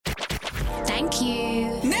Thank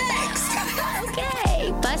you. Next!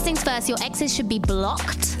 Okay. First things first, your exes should be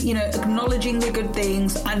blocked. You know, acknowledging the good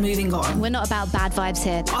things and moving on. We're not about bad vibes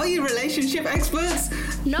here. Are you relationship experts?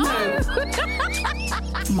 No.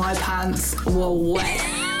 My pants were wet.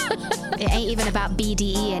 It ain't even about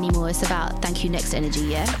BDE anymore. It's about thank you next energy,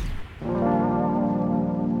 yeah?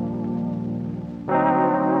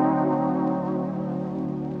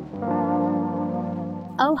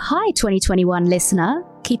 Oh, hi, 2021 listener.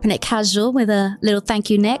 Keeping it casual with a little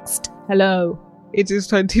thank you next. Hello, it is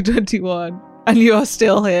 2021 and you are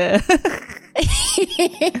still here.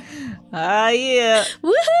 Yeah.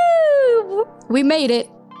 Woohoo! We made it.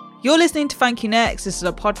 You're listening to Thank You Next. This is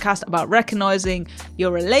a podcast about recognising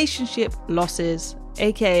your relationship losses,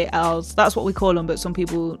 aka L's. That's what we call them, but some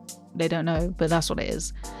people, they don't know, but that's what it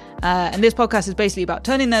is. And this podcast is basically about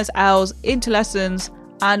turning those L's into lessons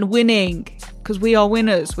and winning, because we are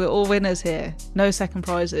winners. We're all winners here. No second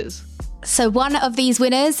prizes. So one of these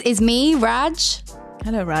winners is me, Raj.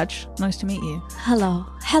 Hello, Raj. Nice to meet you. Hello.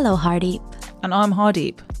 Hello, Hardeep. And I'm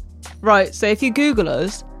Hardeep. Right, so if you Google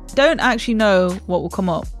us, don't actually know what will come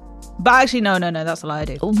up. But actually, no, that's a lie I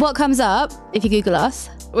do. What comes up if you Google us?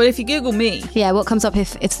 Well, if you Google me, Yeah, what comes up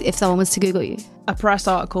if someone was to Google you? a press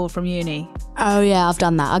article from uni. Oh, yeah, I've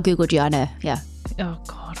done that. I Googled you, I know. Yeah. Oh,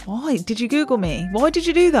 God, why did you Google me? Why did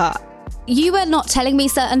you do that? You were not telling me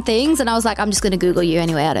certain things, and I was like, I'm just going to Google you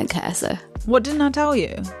anyway. I don't care, so. What didn't I tell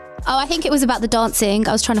you? Oh, I think it was about the dancing.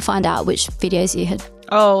 I was trying to find out which videos you had.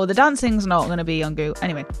 Oh, the dancing's not going to be on Google.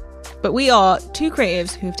 Anyway, but we are two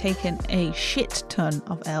creatives who have taken a shit ton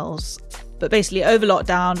of L's. But basically, over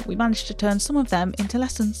lockdown, we managed to turn some of them into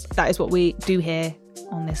lessons. That is what we do here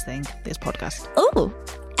on this podcast. Oh.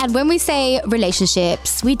 And when we say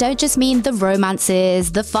relationships, we don't just mean the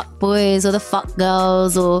romances, the fuck boys or the fuck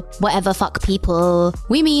girls or whatever fuck people.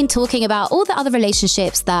 We mean talking about all the other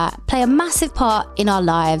relationships that play a massive part in our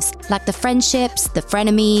lives, like the friendships, the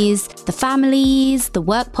frenemies, the families, the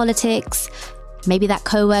work politics, maybe that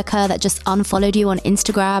coworker that just unfollowed you on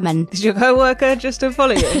Instagram and... Is your coworker just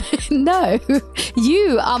unfollow you? No,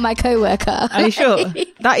 you are my coworker. Are you sure?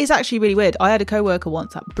 That is actually really weird. I had a coworker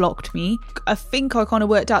once that blocked me. I think I kind of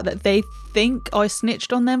worked out that they think I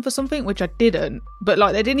snitched on them for something, which I didn't. But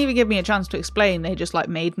like, they didn't even give me a chance to explain. They just like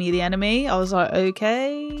made me the enemy. I was like,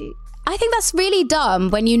 okay. I think that's really dumb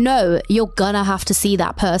when you know you're gonna have to see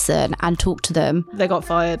that person and talk to them. They got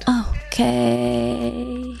fired.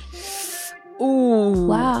 Okay. Ooh.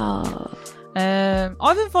 Wow. I've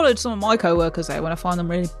unfollowed some of my co-workers though when I find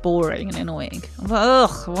them really boring and annoying. I'm like,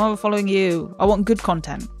 ugh, why am I following you? I want good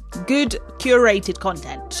content. Good curated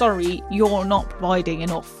content. Sorry, you're not providing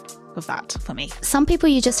enough of that for me. Some people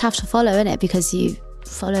you just have to follow, innit? Because you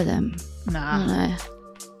follow them. Nah.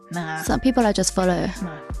 Some people I just follow.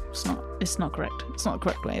 No, it's not correct. It's not a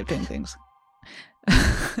correct way of doing things.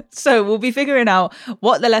 So we'll be figuring out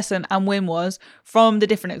what the lesson and win was from the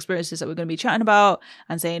different experiences that we're going to be chatting about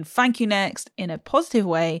and saying thank you next in a positive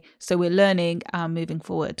way, so we're learning and moving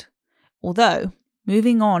forward. Although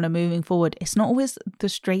moving on and moving forward, it's not always the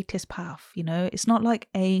straightest path, you know. It's not like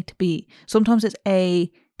A to B. Sometimes it's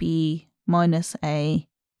A, B, minus A,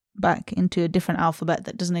 back into a different alphabet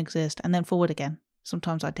that doesn't exist, and then forward again.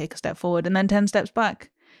 Sometimes I take a step forward and then 10 steps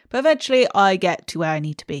back, but eventually I get to where I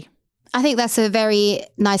need to be. I think that's a very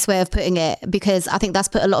nice way of putting it, because I think that's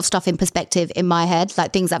put a lot of stuff in perspective in my head,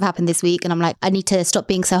 like things that have happened this week. And I'm like, I need to stop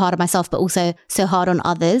being so hard on myself, but also so hard on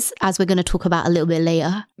others, as we're going to talk about a little bit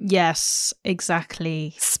later. Yes,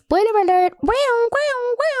 exactly. Spoiler alert. Wow,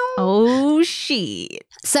 wow, wow. Oh, shit.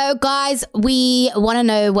 So guys, we want to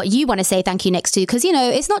know what you want to say thank you next to, because, you know,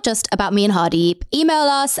 it's not just about me and Hardeep. Email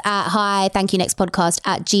us at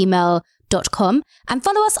hi@thankyouNextPodcast@gmail.com and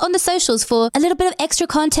follow us on the socials for a little bit of extra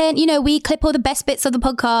content. You know, we clip all the best bits of the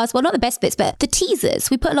podcast. Well, not the best bits, but the teasers.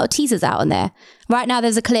 We put a lot of teasers out on there. Right now,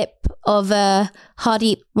 there's a clip of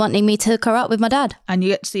Hardeep wanting me to hook her up with my dad. And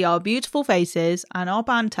you get to see our beautiful faces and our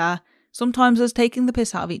banter, sometimes us taking the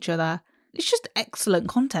piss out of each other. It's just excellent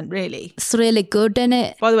content, really. It's really good, isn't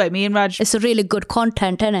it? By the way, me and Raj... It's a really good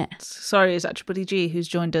content, isn't it? Sorry, it's actually Buddy G who's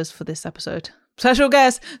joined us for this episode. Special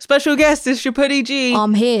guest is Shapudi G.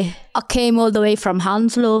 I'm here. I came all the way from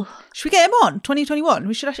Hounslow. Should we get him on? 2021.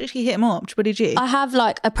 We should actually hit him up, Shapudi G. I have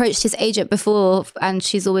approached his agent before and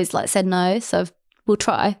she's always said no, so we'll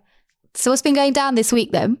try. So what's been going down this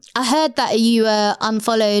week then? I heard that you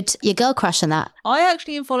unfollowed your girl crush and that. I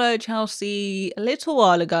actually unfollowed Chelsea a little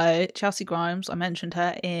while ago. Chelsea Grimes. I mentioned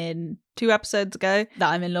her in 2 episodes ago that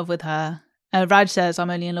I'm in love with her. Raj says I'm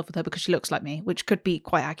only in love with her because she looks like me, which could be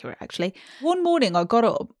quite accurate, actually. One morning I got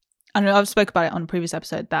up, and I've spoke about it on a previous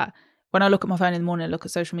episode, that when I look at my phone in the morning and look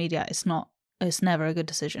at social media, it's not It's never a good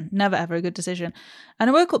decision. Never, ever a good decision. And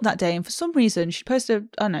I woke up that day and for some reason she posted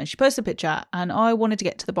a picture and I wanted to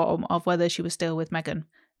get to the bottom of whether she was still with Megan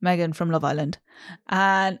from Love Island.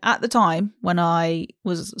 And at the time when I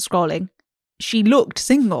was scrolling, she looked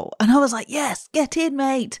single. And I was like, yes, get in,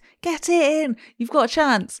 mate. Get in. You've got a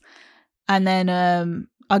chance. And then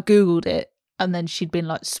I Googled it. And then she'd been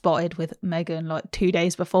like spotted with Megan like 2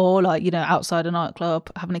 days before, like, you know, outside a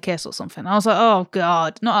nightclub having a kiss or something. I was like, oh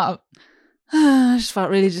God, not out. I just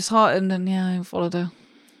felt really disheartened and yeah, I unfollowed her.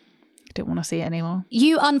 Didn't want to see it anymore.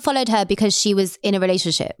 You unfollowed her because she was in a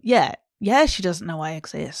relationship? Yeah, she doesn't know I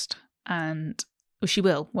exist. And she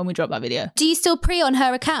will when we drop that video. Do you still pre on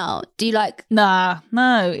her account? Do you like... Nah,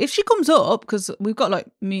 no. If she comes up, because we've got like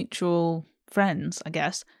mutual friends, I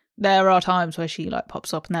guess, there are times where she like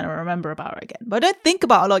pops up and then I remember about her again. But I don't think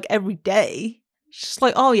about her like every day. It's just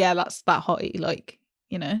like, oh yeah, that's that hottie, like,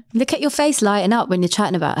 you know. Look at your face lighting up when you're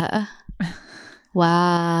chatting about her.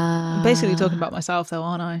 Wow. I'm basically talking about myself though,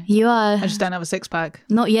 aren't I? You are. I just don't have a six-pack.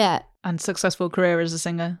 Not yet. And successful career as a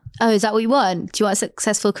singer. Oh, is that what you want? Do you want a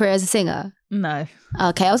successful career as a singer? No.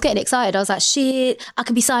 Okay, I was getting excited. I was like, shit, I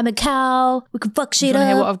can be Simon Cowell. We can fuck shit Do you up. want to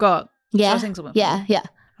hear what I've got? Yeah. Shall I sing something? Yeah.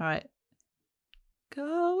 All right.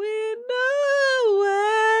 Going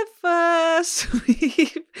nowhere fast,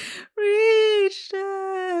 we've reached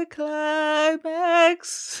a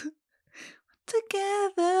climax.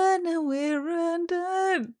 Together now we're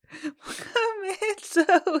undone. Coming, so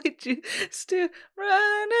we choose to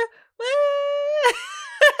run away.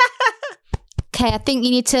 Okay, I think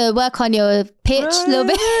you need to work on your pitch a little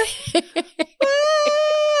bit.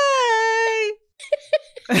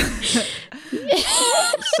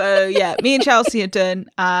 So yeah, me and Chelsea are done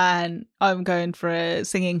and I'm going for a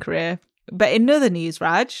singing career. But in other news,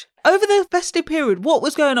 Raj, over the festive period, what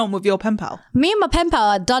was going on with your pen pal? Me and my pen pal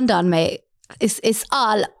are done, mate. It's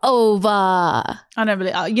all over. I don't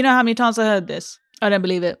believe it. You know how many times I heard this? I don't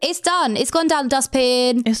believe it. It's done. It's gone down the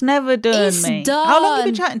dustbin. It's never done, It's mate. done. How long have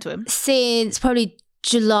you been chatting to him? Since probably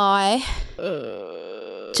July.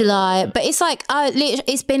 But it's like,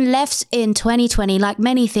 it's been left in 2020, like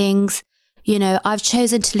many things. You know, I've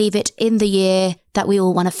chosen to leave it in the year that we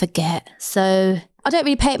all want to forget. So I don't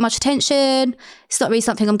really pay it much attention. It's not really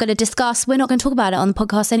something I'm going to discuss. We're not going to talk about it on the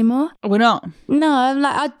podcast anymore. We're not. No, I'm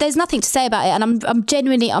like, there's nothing to say about it. And I'm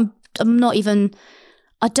genuinely, I'm not even,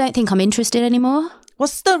 I don't think I'm interested anymore.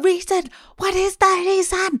 What's the reason? What is the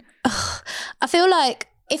reason? I feel like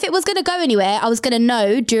if it was going to go anywhere, I was going to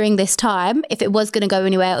know during this time if it was going to go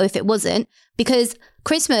anywhere or if it wasn't. Because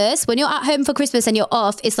Christmas, when you're at home for Christmas and you're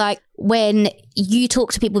off, it's like when you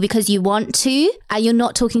talk to people because you want to, and you're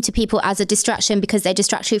not talking to people as a distraction because they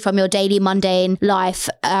distract you from your daily mundane life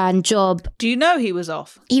and job. Do you know he was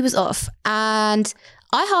off? He was off and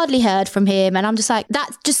I hardly heard from him, and I'm just like, that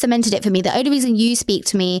just cemented it for me. The only reason you speak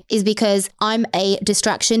to me is because I'm a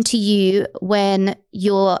distraction to you when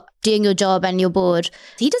you're doing your job and you're bored.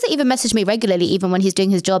 He doesn't even message me regularly, even when he's doing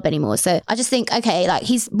his job anymore. So I just think, okay, like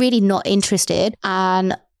he's really not interested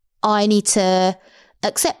and I need to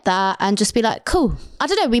accept that and just be like, cool. I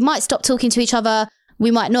don't know, we might stop talking to each other.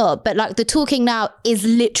 We might not, but like the talking now is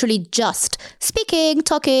literally just speaking,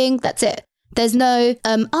 talking, that's it. There's no,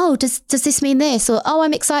 oh, does this mean this? Or, oh,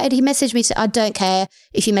 I'm excited. He messaged me. I don't care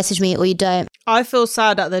if you message me or you don't. I feel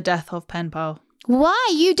sad at the death of Pen Pal. Why?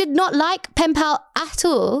 You did not like Pen Pal at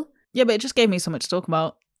all? Yeah, but it just gave me so much to talk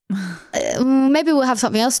about. Maybe we'll have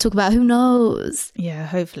something else to talk about. Who knows? Yeah,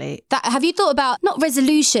 hopefully. Have you thought about, not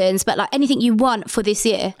resolutions, but like anything you want for this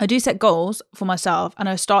year? I do set goals for myself and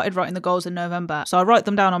I started writing the goals in November. So I write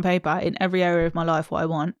them down on paper in every area of my life, what I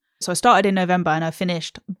want. So I started in November and I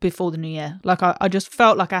finished before the new year. Like I just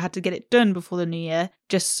felt like I had to get it done before the new year,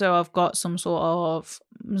 just so I've got some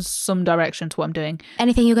direction to what I'm doing.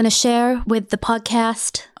 Anything you're going to share with the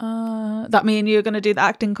podcast? That mean you're going to do the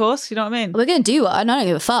acting course? You know what I mean? We're going to do it. I don't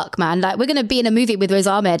give a fuck, man. Like we're going to be in a movie with Riz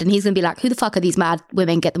Ahmed and he's going to be like, who the fuck are these mad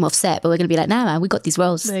women? Get them off set. But we're going to be like, nah, man, we got these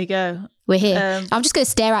roles. There you go. We're here. I'm just going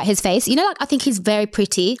to stare at his face. You know, like I think he's very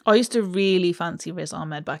pretty. I used to really fancy Riz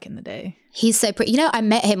Ahmed back in the day. He's so pretty. You know, I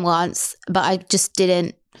met him once, but I just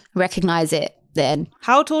didn't recognize it then.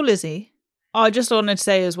 How tall is he? I just wanted to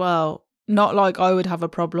say as well, not like I would have a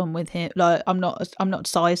problem with him. Like I'm not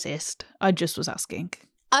sizist. I just was asking.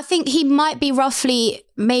 I think he might be roughly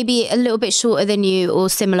maybe a little bit shorter than you or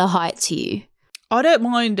similar height to you. I don't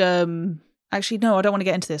mind. Actually, no, I don't want to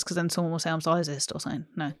get into this because then someone will say I'm sizist or something.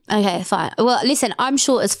 No. Okay, fine. Well, listen, I'm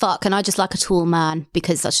short as fuck and I just like a tall man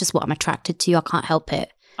because that's just what I'm attracted to. I can't help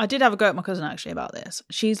it. I did have a go at my cousin actually about this.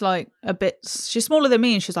 She's like she's smaller than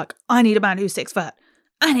me and she's like, I need a man who's 6 foot.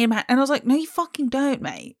 I need a man. And I was like, no, you fucking don't,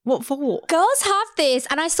 mate. What for? Girls have this.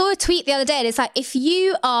 And I saw a tweet the other day and it's like, if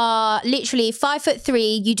you are literally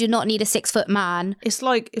 5'3", you do not need a 6-foot man. It's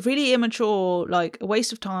like really immature, like a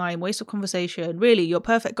waste of time, waste of conversation. Really, your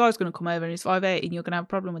perfect guy's going to come over and he's 5'8" and you're going to have a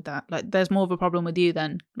problem with that. Like, there's more of a problem with you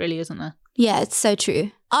then, really, isn't there? Yeah, it's so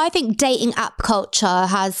true. I think dating app culture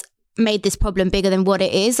has made this problem bigger than what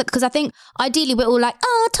it is. Because I think ideally we're all like,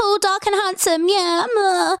 oh, tall, dark and handsome.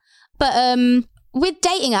 Yeah. But with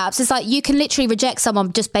dating apps, it's like you can literally reject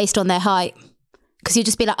someone just based on their height. Because you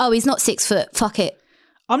just be like, oh, he's not 6 foot. Fuck it.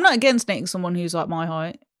 I'm not against dating someone who's like my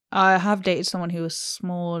height. I have dated someone who was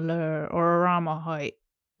smaller or around my height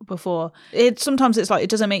before. Sometimes it's like, it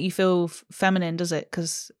doesn't make you feel feminine, does it?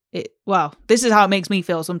 Because this is how it makes me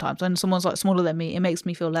feel sometimes. When someone's like smaller than me, it makes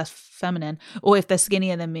me feel less feminine. Or if they're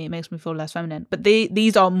skinnier than me, it makes me feel less feminine. But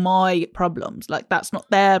these are my problems. Like, that's not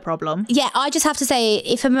their problem. Yeah, I just have to say,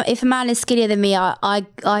 if a man is skinnier than me,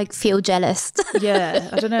 I feel jealous. Yeah,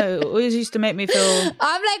 I don't know. It always used to make me feel...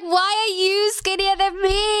 I'm like, why are you skinnier than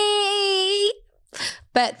me?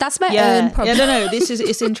 But that's my own problem. Yeah, I don't know.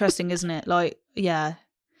 It's interesting, isn't it? Like, yeah.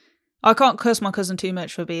 I can't curse my cousin too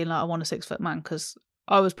much for being like, I want a 6-foot man, because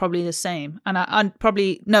I was probably the same. And I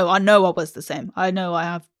know I was the same. I know I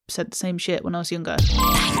have said the same shit when I was younger.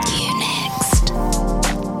 Thank you, next.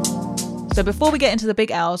 So before we get into the big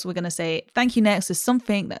L's, we're going to say thank you next is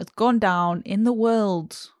something that has gone down in the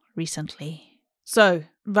world recently. So,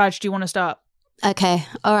 Raj, do you want to start? Okay.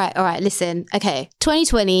 All right. Listen. Okay.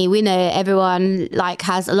 2020, we know everyone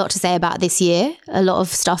has a lot to say about this year. A lot of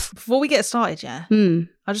stuff. Before we get started,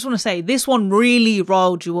 I just want to say this one really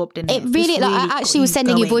rolled you up, didn't it? It really, I actually was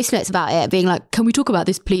sending you voice notes about it, being like, can we talk about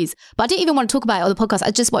this, please? But I didn't even want to talk about it on the podcast.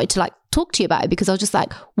 I just wanted to talk to you about it because I was just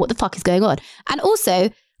like, what the fuck is going on? And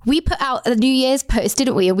also, we put out a New Year's post,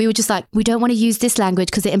 didn't we? And we were just like, we don't want to use this language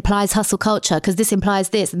because it implies hustle culture, because this implies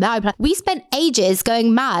this and that implies... We spent ages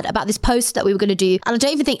going mad about this post that we were going to do, and I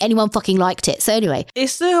don't even think anyone fucking liked it. So anyway.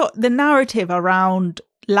 It's the narrative around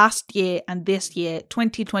last year and this year,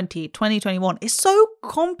 2020, 2021, is so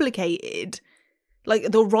complicated.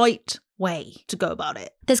 Like, the right way to go about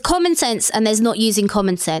it. There's common sense and there's not using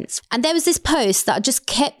common sense. And there was this post that I just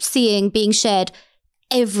kept seeing being shared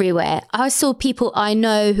everywhere. I saw people I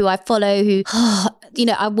know who I follow who,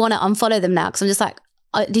 I want to unfollow them now because I'm just like,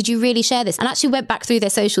 did you really share this? And I actually went back through their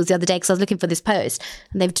socials the other day because I was looking for this post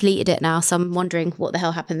and they've deleted it now. So I'm wondering what the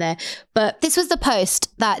hell happened there. But this was the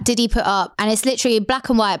post that Diddy put up and it's literally black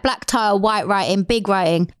and white, black tile, white writing, big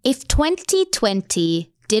writing. If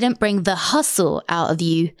 2020 didn't bring the hustle out of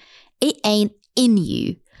you, it ain't in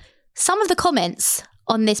you. Some of the comments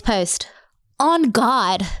on this post, on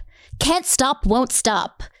God, can't stop, won't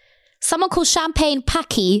stop. Someone called Champagne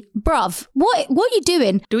Packy. Bruv, what are you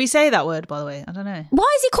doing? Do we say that word, by the way? I don't know. Why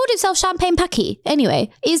has he called himself Champagne Packy? Anyway,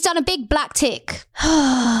 he's done a big black tick.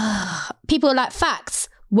 People are like, facts,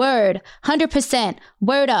 word, 100%,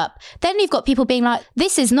 word up. Then you've got people being like,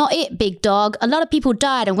 this is not it, big dog. A lot of people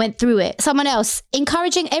died and went through it. Someone else,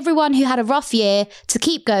 encouraging everyone who had a rough year to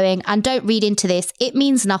keep going and don't read into this. It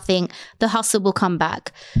means nothing. The hustle will come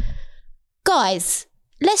back. Guys,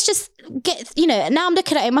 let's just get, now I'm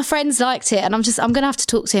looking at it, my friends liked it and I'm going to have to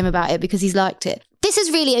talk to him about it because he's liked it. This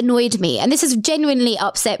has really annoyed me and this has genuinely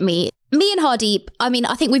upset me. Me and Hardeep,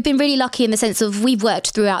 I think we've been really lucky in the sense of we've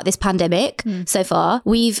worked throughout this pandemic so far.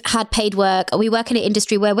 We've had paid work. We work in an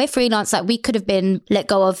industry where we're freelance, we could have been let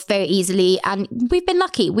go of very easily and we've been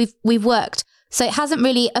lucky. We've worked. So it hasn't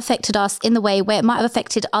really affected us in the way where it might have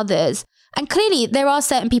affected others. And clearly there are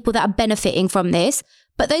certain people that are benefiting from this.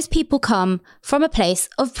 But those people come from a place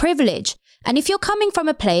of privilege. And if you're coming from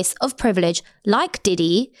a place of privilege, like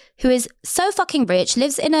Diddy, who is so fucking rich,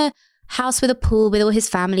 lives in a house with a pool with all his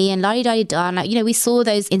family and la-di-da-di-da, we saw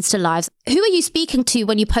those Insta lives. Who are you speaking to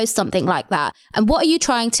when you post something like that? And what are you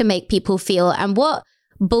trying to make people feel? And what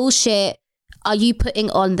bullshit are you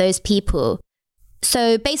putting on those people?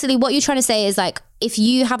 So basically what you're trying to say is if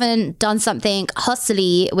you haven't done something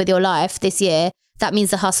hustly with your life this year, that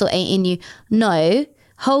means the hustle ain't in you. No.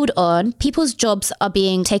 Hold on, people's jobs are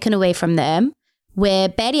being taken away from them. We're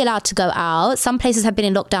barely allowed to go out. Some places have been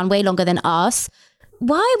in lockdown way longer than us.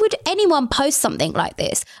 Why would anyone post something like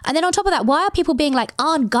this? And then on top of that, why are people being like,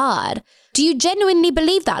 on God? Do you genuinely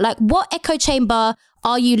believe that? What echo chamber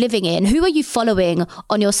are you living in? Who are you following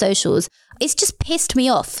on your socials? It's just pissed me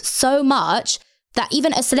off so much that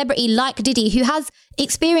even a celebrity like Diddy, who has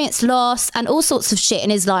experienced loss and all sorts of shit in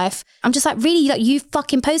his life, I'm just really, you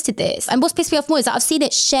fucking posted this. And what's pissed me off more is that I've seen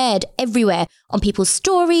it shared everywhere on people's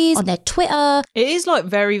stories, on their Twitter. It is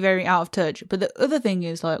very, very out of touch. But the other thing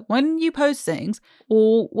is when you post things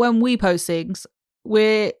or when we post things,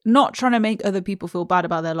 we're not trying to make other people feel bad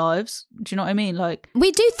about their lives. Do you know what I mean? Like,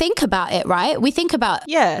 we do think about it, right? We think about,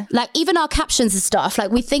 yeah, like even our captions and stuff,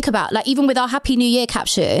 like we think about, like even with our Happy New Year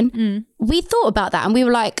caption, we thought about that and we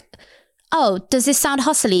were like, oh, does this sound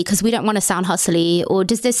hustly? Because we don't want to sound hustly. Or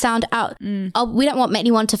does this sound out? Oh, we don't want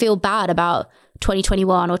anyone to feel bad about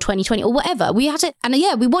 2021 or 2020 or whatever. We had to, and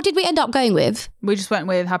yeah, what did we end up going with? We just went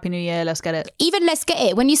with Happy New Year, let's get it. Even let's get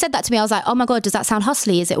it. When you said that to me, I was like, oh my God, does that sound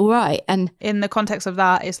hustly? Is it all right? And in the context of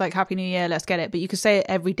that, it's like Happy New Year, let's get it. But you could say it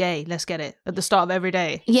every day, let's get it, at the start of every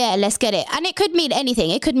day. Yeah, let's get it. And it could mean anything.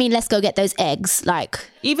 It could mean let's go get those eggs. Like,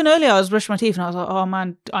 even earlier, I was brushing my teeth and I was like, oh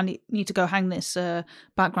man, I need to go hang this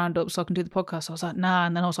background up so I can do the podcast. I was like, nah.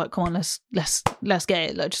 And then I was like, come on, let's get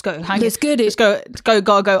it. Like, just go hang it. Let's get it. Just gotta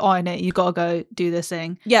go iron it. You gotta go do this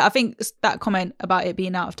thing. Yeah, I think that comment about it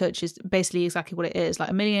being out of touch is basically exactly what it is. Like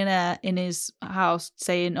a millionaire in his house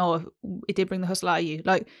saying, oh, it did bring the hustle out of you.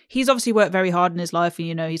 Like, he's obviously worked very hard in his life and,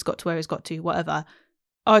 you know, he's got to where he's got to, whatever.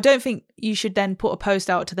 I don't think you should then put a post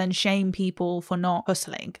out to then shame people for not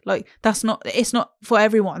hustling. Like, it's not for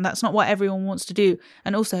everyone. That's not what everyone wants to do.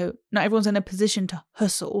 And also, not everyone's in a position to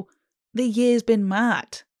hustle. The year's been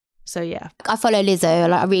mad. So, yeah. I follow Lizzo.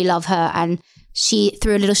 Like, I really love her. And she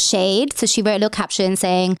threw a little shade. So she wrote a little caption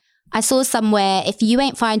saying, I saw somewhere, if you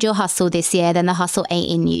ain't find your hustle this year, then the hustle ain't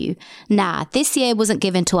in you. Nah, this year wasn't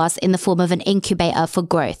given to us in the form of an incubator for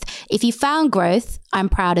growth. If you found growth, I'm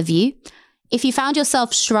proud of you. If you found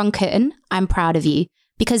yourself shrunken, I'm proud of you.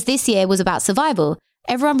 Because this year was about survival.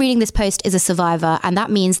 Everyone reading this post is a survivor, and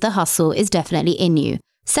that means the hustle is definitely in you.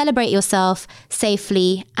 Celebrate yourself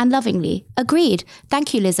safely and lovingly. Agreed.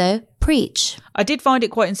 Thank you, Lizzo. Preach. I did find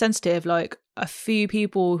it quite insensitive. Like, a few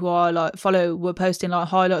people who I like follow were posting like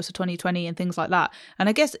highlights of 2020 and things like that. And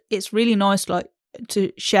I guess it's really nice, like,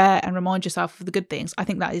 to share and remind yourself of the good things. I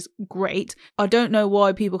think that is great. I don't know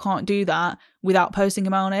why people can't do that without posting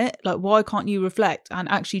about it. Like, why can't you reflect and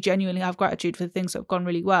actually genuinely have gratitude for the things that have gone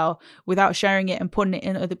really well without sharing it and putting it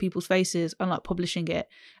in other people's faces and like publishing it?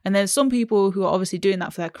 And there's some people who are obviously doing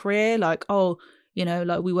that for their career, like, oh, you know,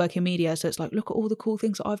 like, we work in media, so it's like, look at all the cool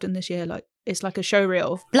things that I've done this year. Like, it's like a show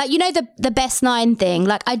reel. Like, you know, the best nine thing.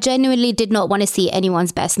 Like, I genuinely did not want to see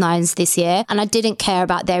anyone's best nines this year, and I didn't care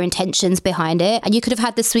about their intentions behind it. And you could have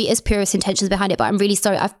had the sweetest, purest intentions behind it, but I'm really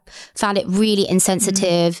sorry. I found it really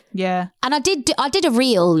insensitive. Yeah. And I did a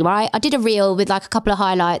reel, right? I did a reel with like a couple of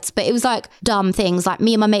highlights, but it was like dumb things, like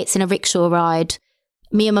me and my mates in a rickshaw ride,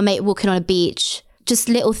 me and my mate walking on a beach. Just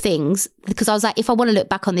little things, because I was like, if I want to look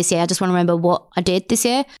back on this year, I just want to remember what I did this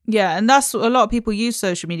year. Yeah, and that's a lot of people use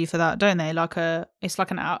social media for that, don't they? Like it's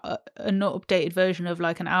like a not updated version of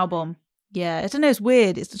like an album. Yeah, I don't know. It's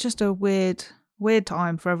weird. It's just a weird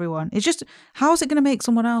time for everyone. It's just, how is it going to make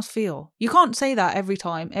someone else feel? You can't say that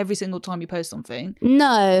every single time you post something.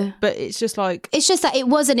 No, but it's just like, it's just that it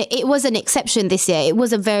was an exception this year. It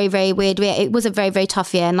was a very, very weird year. It was a very, very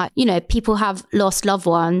tough year, and like, you know, people have lost loved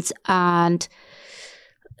ones, and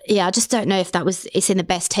yeah, I just don't know if it's in the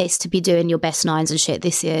best taste to be doing your best nines and shit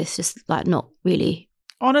this year. It's just like not really.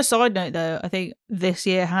 On a side note though, I think this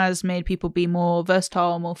year has made people be more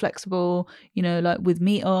versatile, more flexible, you know, like with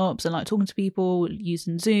meetups and like talking to people,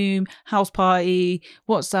 using Zoom, house party,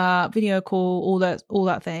 WhatsApp, video call, all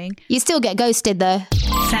that thing. You still get ghosted though.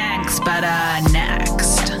 Thanks, but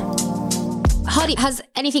next. Hardy, has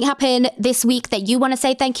anything happened this week that you want to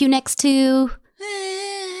say thank you next to?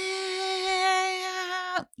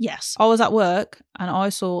 Yes. I was at work and I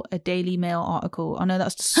saw a Daily Mail article. I know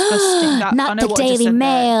that's disgusting. Not the Daily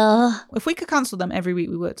Mail. If we could cancel them every week,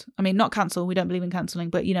 we would. I mean, not cancel. We don't believe in cancelling.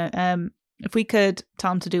 But, you know, if we could tell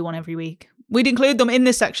them to do one every week, we'd include them in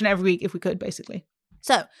this section every week if we could, basically.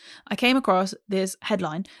 So I came across this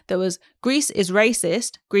headline. There was, Greece is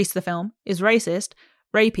racist. Grease the film is racist,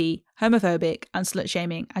 rapey, homophobic and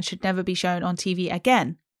slut-shaming and should never be shown on TV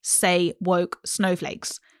again. Say woke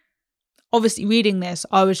snowflakes. Obviously, reading this,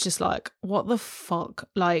 I was just like, what the fuck?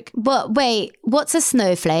 Like, but wait, what's a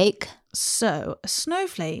snowflake? So, a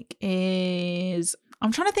snowflake is,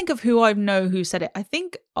 I'm trying to think of who I know who said it. I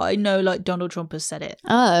think I know like Donald Trump has said it.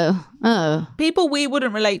 Oh. People we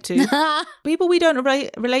wouldn't relate to, people we don't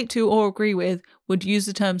relate to or agree with would use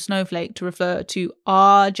the term snowflake to refer to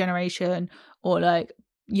our generation or like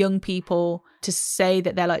young people, to say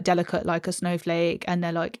that they're like delicate like a snowflake and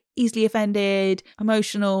they're like easily offended,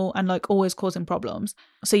 emotional and like always causing problems.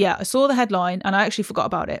 So yeah, I saw the headline and I actually forgot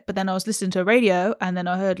about it, but then I was listening to a radio and then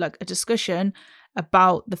I heard like a discussion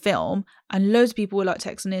about the film and loads of people were like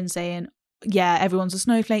texting in saying, yeah, everyone's a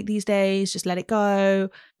snowflake these days, just let it go,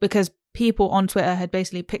 because people on Twitter had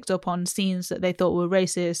basically picked up on scenes that they thought were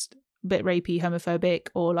racist a bit rapey, homophobic,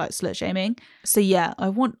 or like slut shaming. So yeah,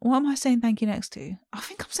 what am I saying thank you next to? I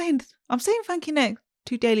think I'm saying thank you next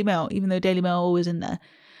to Daily Mail, even though Daily Mail always in there.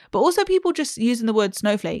 But also people just using the word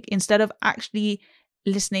snowflake instead of actually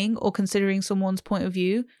listening or considering someone's point of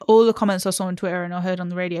view. All the comments I saw on Twitter and I heard on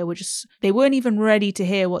the radio were just, they weren't even ready to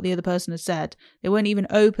hear what the other person had said. They weren't even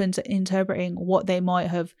open to interpreting what they might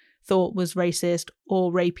have thought was racist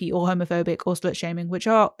or rapey or homophobic or slut shaming, which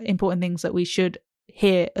are important things that we should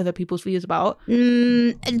hear other people's views about.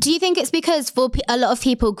 Do you think it's because for a lot of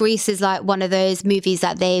people, Grease is like one of those movies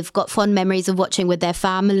that they've got fond memories of watching with their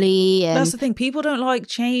family? And that's the thing. People don't like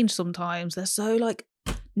change sometimes. They're so like,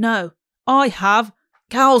 no, I have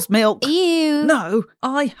cow's milk. Ew. No,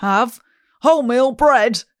 I have wholemeal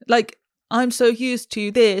bread. Like, I'm so used to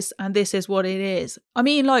this and this is what it is. I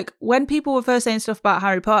mean, like, when people were first saying stuff about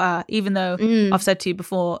Harry Potter, even though I've said to you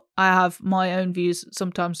before, I have my own views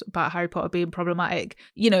sometimes about Harry Potter being problematic.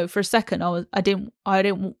 You know, for a second, I didn't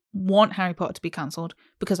want Harry Potter to be cancelled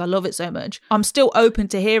because I love it so much. I'm still open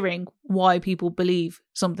to hearing why people believe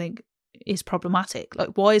something is problematic.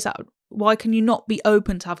 Like, why is that? Why can you not be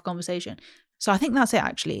open to have a conversation? So I think that's it,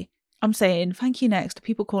 actually. I'm saying thank you next to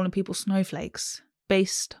people calling people snowflakes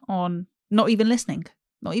based on not even listening,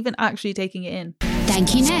 not even actually taking it in.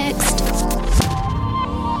 Thank you next.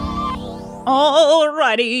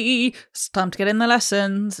 Alrighty, it's time to get in the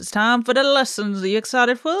lessons. It's time for the lessons. Are you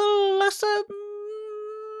excited for the lessons?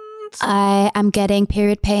 I am getting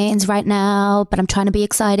period pains right now, but I'm trying to be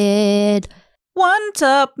excited. One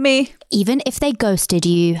top me. Even if they ghosted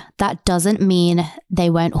you, that doesn't mean they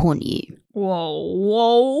won't haunt you.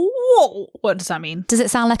 Whoa. What does that mean? Does it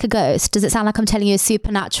sound like a ghost? Does it sound like I'm telling you a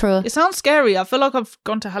supernatural? It sounds scary. I feel like I've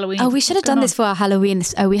gone to Halloween. Oh, we should have done this for our Halloween.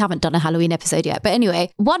 Oh, we haven't done a Halloween episode yet. But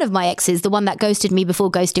anyway, one of my exes, the one that ghosted me before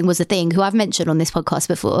ghosting was a thing, who I've mentioned on this podcast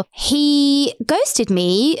before, he ghosted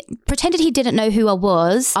me, pretended he didn't know who I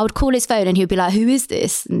was. I would call his phone and he would be like, who is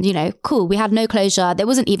this? And, you know, cool. We had no closure. There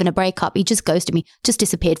wasn't even a breakup. He just ghosted me, just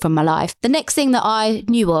disappeared from my life. The next thing that I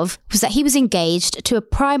knew of was that he was engaged to a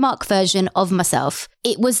Primark version of myself.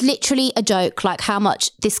 It was literally a joke, like how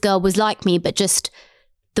much this girl was like me, but just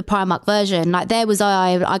the Primark version. Like there was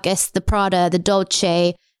I guess the Prada, the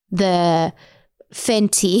Dolce, the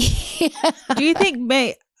Fenty. Do you think,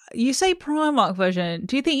 mate, you say Primark version,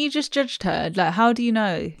 do you think you just judged her? Like, how do you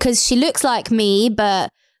know? Because she looks like me, but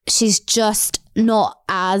she's just not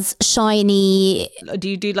as shiny. Do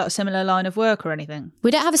you do like a similar line of work or anything? We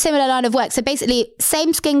don't have a similar line of work. So basically,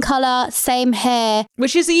 same skin colour, same hair.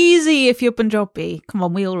 Which is easy if you're Punjabi. Come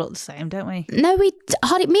on, we all look the same, don't we? No, me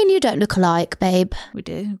and you don't look alike, babe. We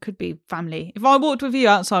do. Could be family. If I walked with you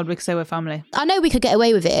outside, we could say we're family. I know we could get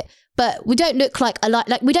away with it, but we don't look like alike.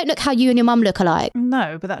 Like we don't look how you and your mum look alike.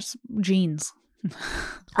 No, but that's genes.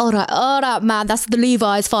 All right, man. That's the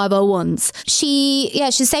Levi's 501s.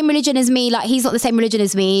 She's the same religion as me. Like, he's not the same religion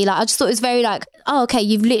as me. Like, I just thought it was very like, oh, okay,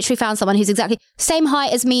 you've literally found someone who's exactly same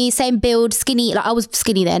height as me, same build, skinny. Like, I was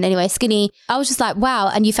skinny then anyway, skinny. I was just like, wow,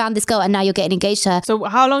 and you found this girl and now you're getting engaged to her. So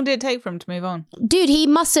how long did it take for him to move on? Dude,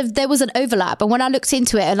 there was an overlap. And when I looked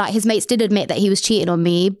into it, and like his mates did admit that he was cheating on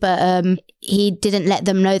me, but he didn't let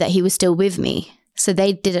them know that he was still with me. So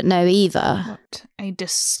they didn't know either. What a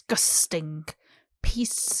disgusting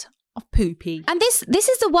piece of poopy. And this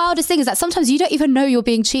is the wildest thing, is that sometimes you don't even know you're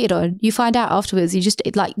being cheated on. You find out afterwards. You just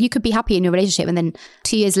like, you could be happy in your relationship and then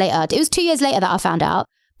 2 years later, it was 2 years later that I found out,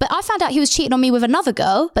 but I found out he was cheating on me with another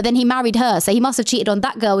girl, but then he married her, so he must have cheated on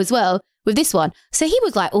that girl as well with this one. So he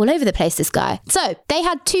was like all over the place, this guy. So they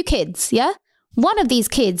had 2 kids, yeah? One of these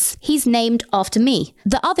kids, he's named after me.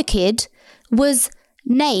 The other kid was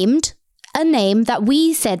named a name that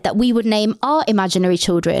we said that we would name our imaginary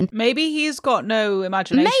children. Maybe he's got no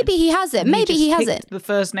imagination. Maybe he hasn't. Maybe he hasn't. The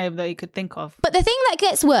first name that he could think of. But the thing that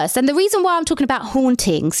gets worse, and the reason why I'm talking about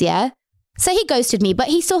hauntings, yeah? So he ghosted me, but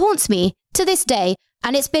he still haunts me to this day.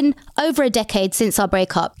 And it's been over a decade since our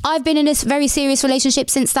breakup. I've been in a very serious relationship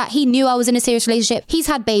since that. He knew I was in a serious relationship. He's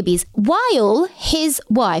had babies while his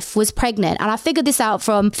wife was pregnant. And I figured this out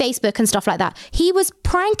from Facebook and stuff like that. He was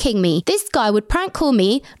pranking me. This guy would prank call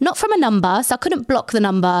me, not from a number, so I couldn't block the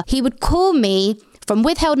number. He would call me from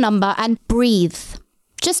withheld number and breathe.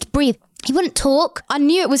 Just breathe. He wouldn't talk. I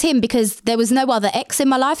knew it was him because there was no other ex in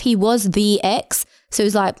my life. He was the ex. So he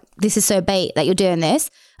was like, this is so bait that you're doing this.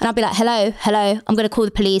 And I'd be like, hello, I'm going to call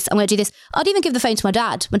the police. I'm going to do this. I'd even give the phone to my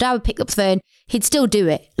dad. My dad would pick up the phone. He'd still do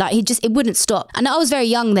it. Like, it wouldn't stop. And I was very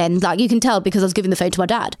young then. Like, you can tell because I was giving the phone to my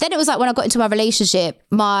dad. Then it was like when I got into my relationship,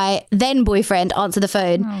 my then boyfriend answered the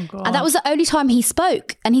phone. Oh, God. And that was the only time he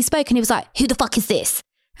spoke. And he spoke and he was like, who the fuck is this?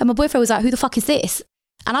 And my boyfriend was like, who the fuck is this?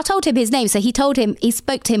 And I told him his name. So he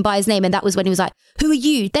spoke to him by his name. And that was when he was like, who are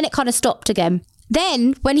you? Then it kind of stopped again.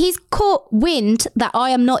 Then when he's caught wind that I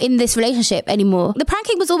am not in this relationship anymore, the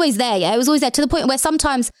pranking was always there. Yeah, it was always there, to the point where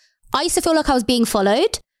sometimes I used to feel like I was being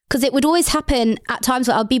followed, because it would always happen at times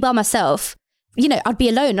where I'd be by myself. You know, I'd be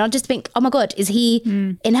alone and I'd just think, oh my God, is he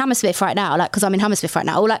in Hammersmith right now? Like, because I'm in Hammersmith right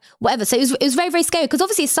now, or like whatever. So it was very, very scary, because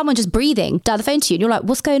obviously it's someone just breathing down the phone to you and you're like,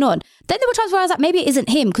 what's going on? Then there were times where I was like, maybe it isn't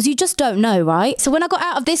him, because you just don't know, right? So when I got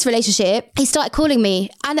out of this relationship, he started calling me,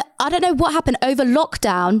 and I don't know what happened over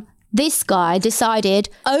lockdown. This guy decided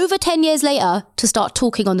over 10 years later to start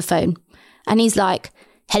talking on the phone. And he's like,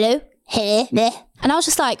 hello, hey, there. And I was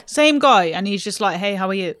just like... Same guy. And he's just like, hey, how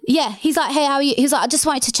are you? Yeah. He's like, hey, how are you? He was like, I just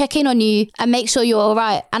wanted to check in on you and make sure you're all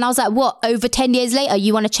right. And I was like, what? Over 10 years later,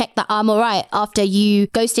 you want to check that I'm all right after you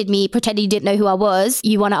ghosted me, pretending you didn't know who I was?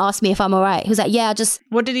 You want to ask me if I'm all right? He was like, yeah, I just...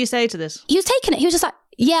 What did he say to this? He was taking it. He was just like,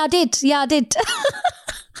 yeah, I did. Yeah, I did.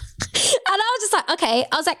 And I was just like, okay.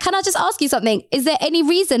 I was like, can I just ask you something? Is there any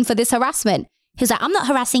reason for this harassment? He was like, I'm not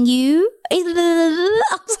harassing you.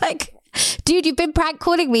 I was like, dude, you've been prank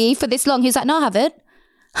calling me for this long. He was like, no, I haven't.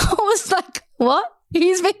 I was like, what?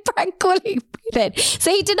 He's been prank calling me then.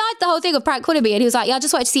 So he denied the whole thing of prank calling me, and he was like, yeah, I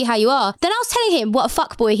just wanted to see how you are. Then I was telling him what a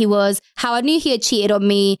fuckboy he was, how I knew he had cheated on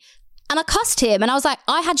me. And I cussed him, and I was like,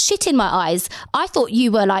 I had shit in my eyes. I thought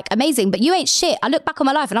you were like amazing, but you ain't shit. I look back on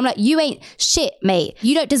my life and I'm like, you ain't shit, mate.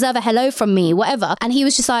 You don't deserve a hello from me, whatever. And he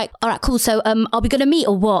was just like, all right, cool. So are we going to meet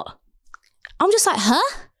or what? I'm just like,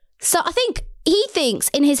 huh? So I think he thinks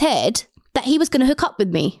in his head that he was going to hook up with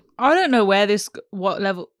me. I don't know what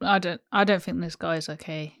level. I don't think this guy is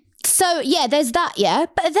okay. So yeah, there's that, yeah.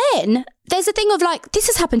 But then there's a thing of like, this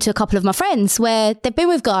has happened to a couple of my friends where they've been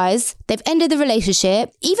with guys, they've ended the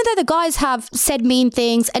relationship. Even though the guys have said mean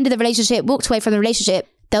things, ended the relationship, walked away from the relationship,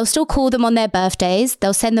 they'll still call them on their birthdays.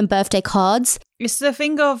 They'll send them birthday cards. It's the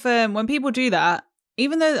thing of when people do that,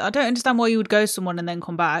 even though I don't understand why you would ghost someone and then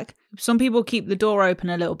come back, some people keep the door open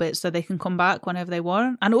a little bit so they can come back whenever they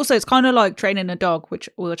want. And also it's kind of like training a dog, which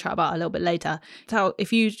we'll chat about a little bit later. How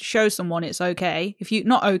if you show someone it's okay, if you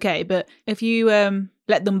not okay, but if you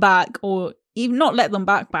let them back, or even not let them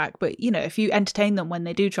back, but you know, if you entertain them when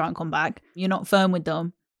they do try and come back, you're not firm with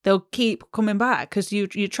them, they'll keep coming back because you're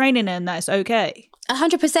training them that it's okay.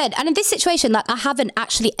 100%. And in this situation, like I haven't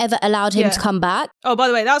actually ever allowed him to come back. Oh, by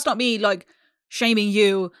the way, that's not me like shaming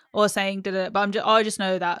you or saying but I just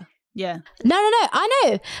know that. Yeah. No, I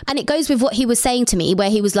know. And it goes with what he was saying to me, where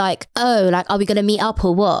he was like, oh, like, are we going to meet up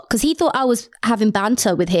or what? Because he thought I was having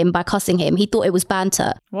banter with him by cussing him. He thought it was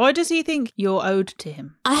banter. Why does he think you're owed to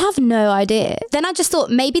him? I have no idea. Then I just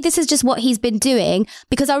thought maybe this is just what he's been doing,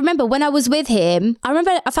 because I remember when I was with him,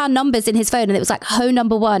 I found numbers in his phone and it was like hoe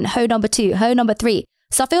number 1, hoe number 2, hoe number 3.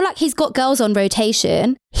 So I feel like he's got girls on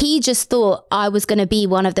rotation. He just thought I was going to be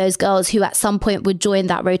one of those girls who at some point would join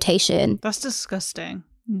that rotation. That's disgusting.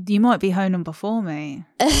 You might be hoe number 4, mate.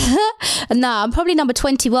 Nah, I'm probably number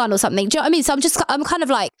 21 or something. Do you know what I mean? So I'm kind of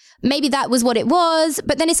like, maybe that was what it was.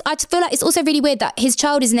 But then I feel like it's also really weird that his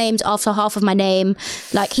child is named after half of my name.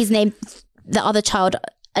 Like he's named the other child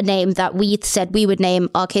a name that we said we would name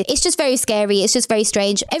our kid. It's just very scary. It's just very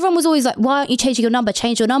strange. Everyone was always like, why aren't you changing your number?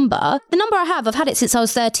 Change your number. The number I've had it since I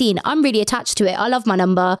was 13. I'm really attached to it. I love my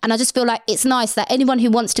number. And I just feel like it's nice that anyone who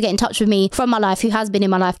wants to get in touch with me from my life, who has been in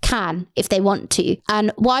my life, can, if they want to.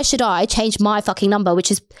 And why should I change my fucking number, which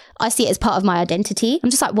is, I see it as part of my identity. I'm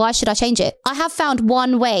just like, why should I change it? I have found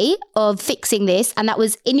one way of fixing this, and that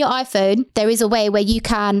was in your iPhone. There is a way where you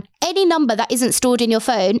can, any number that isn't stored in your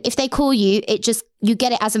phone, if they call you, you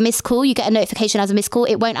get it as a missed call. You get a notification as a missed call.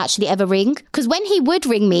 It won't actually ever ring. Because when he would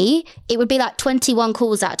ring me, it would be like 21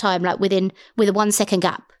 calls at a time, like with a 1 second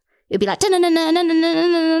gap. It would be like, so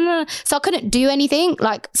I couldn't do anything.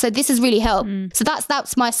 Like, so this has really helped. So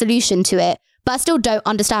that's my solution to it. But I still don't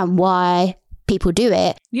understand why people do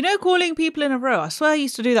it. You know, calling people in a row. I swear I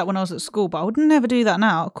used to do that when I was at school, but I would never do that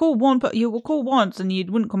now. Call one, but you will call once and you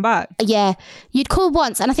wouldn't come back. Yeah, you'd call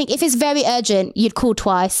once, and I think if it's very urgent, you'd call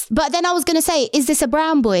twice. But then I was going to say, is this a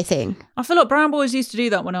brown boy thing? I feel like brown boys used to do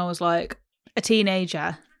that when I was like a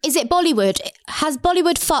teenager. Is it Bollywood? Has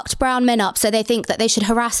Bollywood fucked brown men up so they think that they should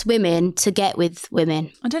harass women to get with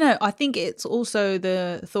women? I don't know. I think it's also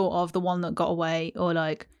the thought of the one that got away, or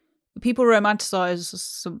like people romanticize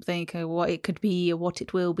something, what it could be or what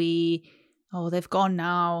it will be. Oh, they've gone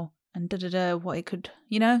now, and what it could,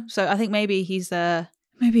 you know? So I think maybe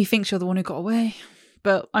maybe he thinks you're the one who got away.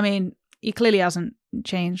 But I mean, he clearly hasn't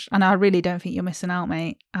changed. And I really don't think you're missing out,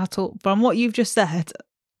 mate, at all. From what you've just said.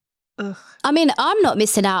 Ugh. I mean, I'm not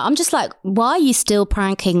missing out. I'm just like, why are you still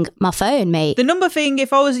pranking my phone, mate? The number thing,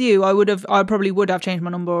 if I was you, I probably would have changed my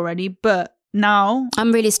number already. But now,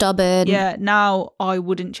 I'm really stubborn. yeah, now I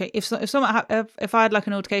wouldn't change. If I had like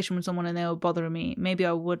an altercation with someone and they were bothering me, maybe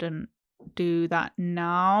I wouldn't do that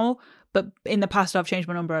now. But in the past, I've changed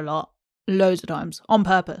my number a lot. Loads of times on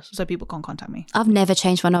purpose so people can't contact me. I've never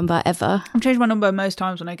changed my number ever. I've changed my number most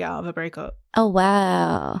times when I get out of a breakup. Oh,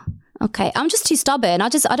 wow. Okay, I'm just too stubborn. I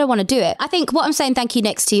don't want to do it. I think what I'm saying thank you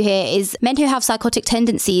next to here is men who have psychotic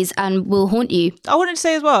tendencies and will haunt you. I wanted to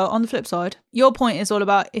say as well, on the flip side, your point is all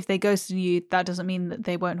about if they ghosted you, that doesn't mean that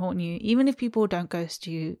they won't haunt you. Even if people don't ghost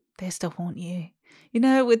you, they still haunt you. You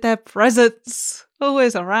know, with their presence,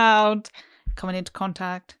 always around, coming into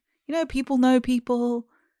contact. You know, people know people.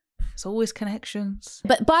 There's always connections.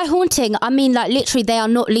 But by haunting, I mean like literally they are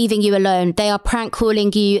not leaving you alone. They are prank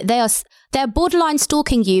calling you. They're borderline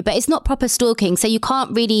stalking you, but it's not proper stalking. So you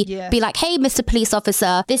can't really be like, hey, Mr. Police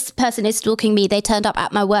Officer, this person is stalking me. They turned up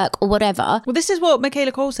at my work or whatever. Well, this is what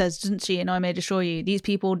Michaela Cole says, doesn't she? And I May Destroy You. These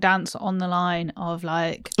people dance on the line of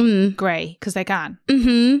like grey because they can.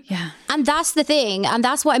 Mm-hmm. Yeah. And that's the thing. And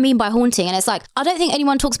that's what I mean by haunting. And it's like, I don't think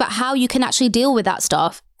anyone talks about how you can actually deal with that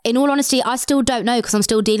stuff. In all honesty, I still don't know because I'm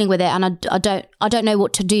still dealing with it, and I don't know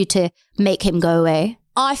what to do to make him go away.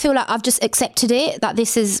 I feel like I've just accepted it, that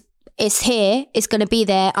it's here, it's going to be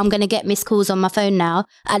there. I'm going to get missed calls on my phone now.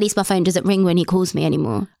 At least my phone doesn't ring when he calls me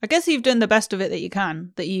anymore. I guess you've done the best of it that you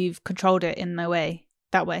can, that you've controlled it in a way,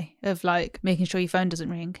 that way of like making sure your phone doesn't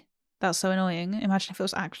ring. That's so annoying. Imagine if it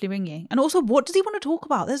was actually ringing. And also, what does he want to talk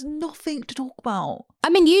about? There's nothing to talk about. I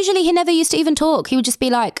mean, usually he never used to even talk. He would just be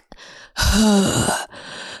like,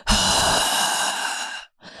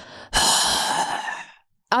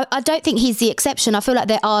 I don't think he's the exception. I feel like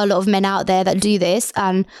there are a lot of men out there that do this,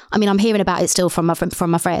 and I mean, I'm hearing about it still from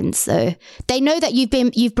my friends. So they know that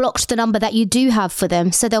you've blocked the number that you do have for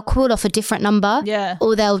them, so they'll call off a different number,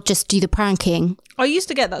 or they'll just do the pranking. I used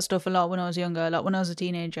to get that stuff a lot when I was younger, like when I was a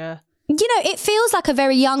teenager. You know, it feels like a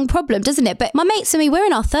very young problem, doesn't it? But my mates and me, we're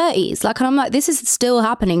in our 30s. Like, and I'm like, this is still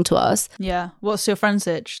happening to us. Yeah. What's your friend's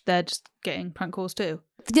age? They're just getting prank calls too.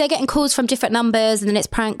 They're getting calls from different numbers, and then it's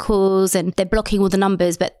prank calls, and they're blocking all the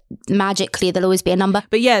numbers, but magically there'll always be a number.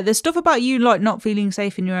 But yeah, there's stuff about you like not feeling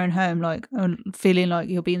safe in your own home, like feeling like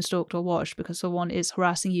you're being stalked or watched because someone is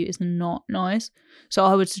harassing you is not nice. So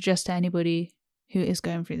I would suggest to anybody who is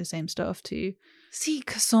going through the same stuff to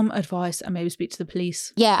seek some advice and maybe speak to the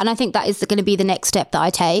police. Yeah, and I think that is going to be the next step that I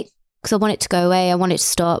take, because I want it to go away. I want it to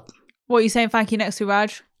stop. What are you saying thank you next to,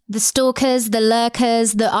 Raj? The stalkers, the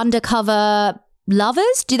lurkers, the undercover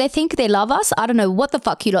lovers. Do they think they love us? I don't know what the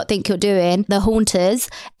fuck you lot think you're doing. The haunters.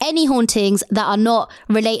 Any hauntings that are not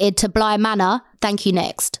related to Bly Manor, thank you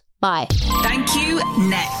next. Bye. Thank you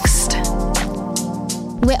next.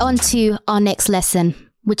 We're on to our next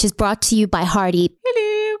lesson, which is brought to you by Hardy.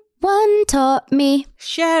 Hello. One taught me.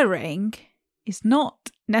 Sharing is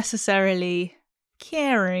not necessarily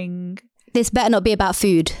caring. This better not be about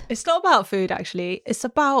food. It's not about food, actually. It's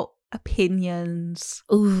about opinions.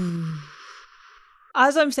 Ooh.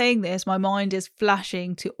 As I'm saying this, my mind is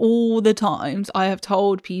flashing to all the times I have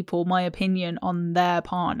told people my opinion on their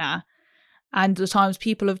partner, and the times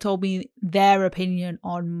people have told me their opinion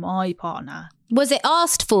on my partner. Was it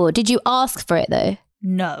asked for? Did you ask for it though?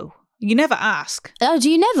 No. You never ask. Oh, do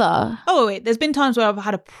you never? Oh, wait. There's been times where I've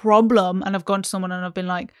had a problem and I've gone to someone and I've been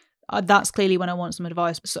like, that's clearly when I want some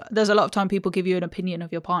advice. So there's a lot of time people give you an opinion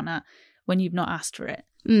of your partner when you've not asked for it.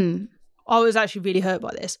 I was actually really hurt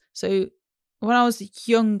by this. So when I was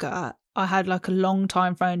younger, I had like a long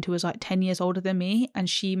time friend who was like 10 years older than me, and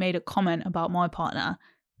she made a comment about my partner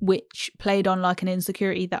which played on like an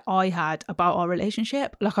insecurity that I had about our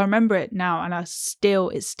relationship. Like, I remember it now, and it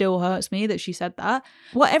still hurts me that she said that.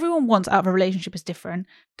 What everyone wants out of a relationship is different.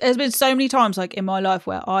 There's been so many times like in my life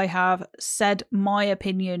where I have said my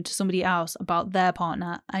opinion to somebody else about their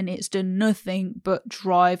partner, and it's done nothing but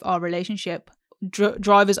drive our relationship,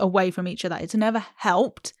 drive us away from each other. It's never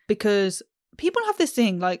helped, because people have this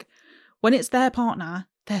thing like when it's their partner,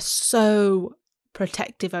 they're so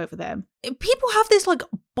protective over them. People have this like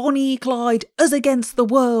Bonnie Clyde, us against the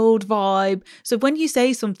world vibe. So when you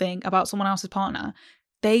say something about someone else's partner,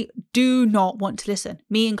 they do not want to listen,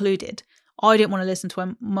 me included. I didn't want to listen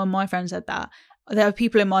to when my friend said that. There are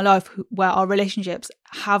people in my life where our relationships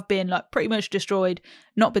have been like pretty much destroyed,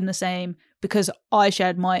 not been the same, because I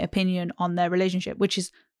shared my opinion on their relationship, which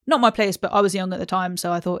is not my place, but I was young at the time,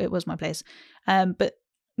 so I thought it was my place. But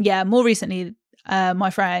yeah, more recently, my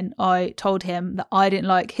friend, I told him that I didn't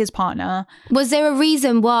like his partner. Was there a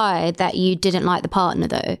reason why that you didn't like the partner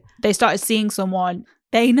though? They started seeing someone,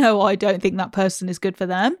 they know I don't think that person is good for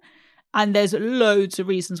them, and there's loads of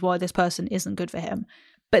reasons why this person isn't good for him.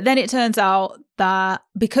 But then it turns out that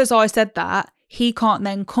because I said that, he can't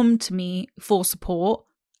then come to me for support,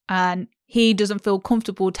 and he doesn't feel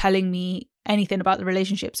comfortable telling me anything about the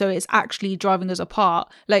relationship. So it's actually driving us apart.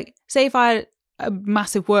 Like, say if I had a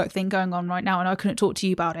massive work thing going on right now and I couldn't talk to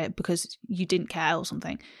you about it because you didn't care or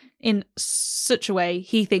something, in such a way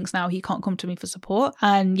he thinks now he can't come to me for support,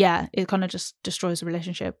 and yeah, it kind of just destroys the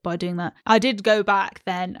relationship by doing that. I did go back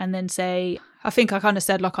then and then say, I think I kind of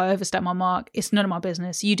said, like, I overstepped my mark. It's none of my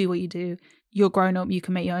business. You do what you do. You're grown up. You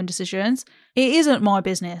can make your own decisions. It isn't my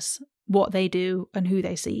business what they do and who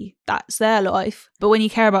they see. That's their life. But when you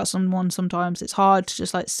care about someone, sometimes it's hard to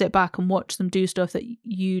just like sit back and watch them do stuff that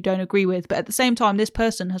you don't agree with. But at the same time, this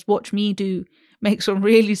person has watched me make some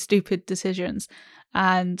really stupid decisions,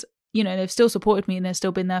 and you know, they've still supported me and they've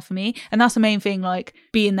still been there for me. And that's the main thing, like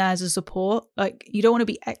being there as a support. Like, you don't want to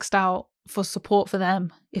be X'd out for support for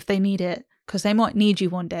them if they need it, because they might need you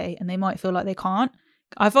one day and they might feel like they can't.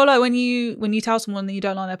 I feel like when you tell someone that you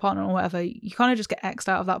don't like their partner or whatever, you kind of just get X'd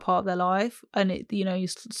out of that part of their life, and it, you know, you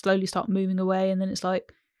slowly start moving away, and then it's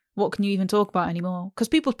like, what can you even talk about anymore? Because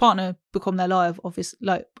people's partner become their life, obviously,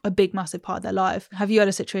 like a big, massive part of their life. Have you had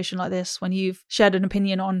a situation like this when you've shared an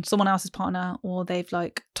opinion on someone else's partner, or they've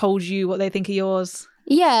like told you what they think of yours?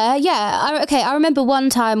 Yeah. I remember one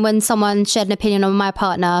time when someone shared an opinion on my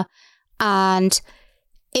partner, and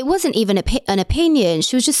it wasn't even an opinion.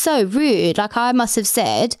 She was just so rude. Like, I must have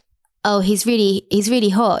said, oh, he's really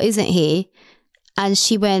hot, isn't he? And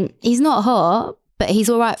she went, he's not hot, but he's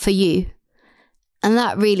all right for you. And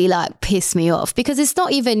that really like pissed me off, because it's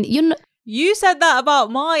not even, You said that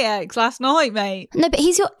about my ex last night, mate. No, but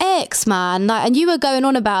he's your ex, man. Like, and you were going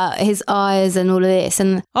on about his eyes and all of this,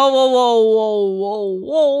 and whoa!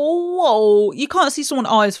 You can't see someone's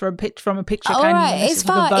eyes from a picture. All right, it's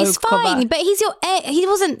fine. It's fine. Cover. But he's your ex.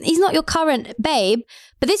 He's not your current babe.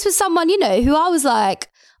 But this was someone, you know, who I was like,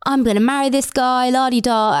 I'm gonna marry this guy,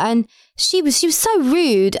 la-di-da, and she was so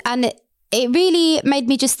rude, and it really made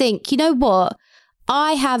me just think, you know what?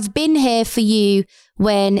 I have been here for you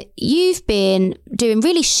when you've been doing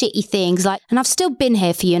really shitty things, like, and I've still been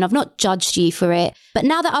here for you and I've not judged you for it. But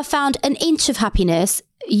now that I've found an inch of happiness,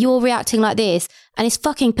 you're reacting like this, and it's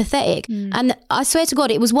fucking pathetic. And I swear to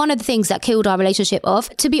God, it was one of the things that killed our relationship off.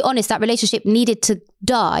 To be honest, that relationship needed to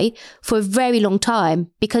die for a very long time,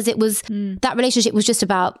 because it was that relationship was just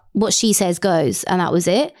about what she says goes, and that was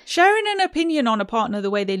it. Sharing an opinion on a partner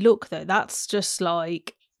the way they look, though, that's just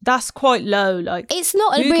like, that's quite low. Like, it's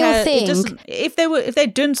not a real thing. If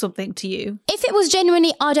they'd done something to you, if it was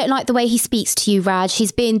genuinely, I don't like the way he speaks to you, Raj,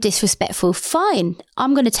 he's being disrespectful, fine,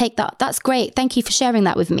 I'm going to take that. That's great. Thank you for sharing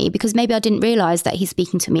that with me, because maybe I didn't realise that he's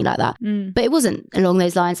speaking to me like that. But it wasn't along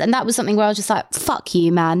those lines, and that was something where I was just like, fuck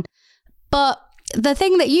you, man. But the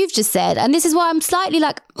thing that you've just said, and this is why I'm slightly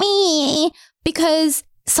like, me, because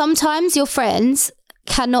sometimes your friends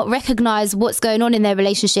cannot recognize what's going on in their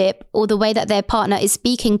relationship or the way that their partner is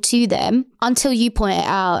speaking to them until you point it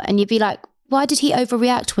out, and you'd be like, why did he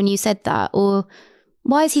overreact when you said that? Or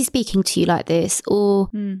why is he speaking to you like this? Or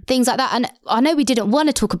things like that. And I know we didn't want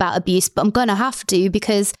to talk about abuse, but I'm gonna have to,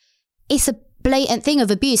 because it's a blatant thing of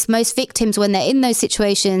abuse. Most victims, when they're in those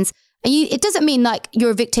situations, and it doesn't mean like you're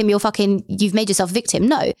a victim, you've made yourself a victim.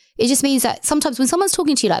 No, it just means that sometimes when someone's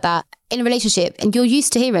talking to you like that in a relationship and you're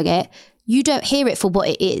used to hearing it, you don't hear it for what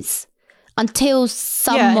it is until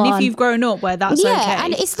someone. Yeah, and if you've grown up where that's okay. Yeah,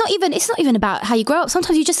 and it's not even about how you grow up.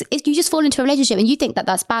 Sometimes you just fall into a relationship and you think that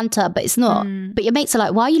that's banter, but it's not. But your mates are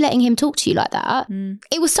like, why are you letting him talk to you like that?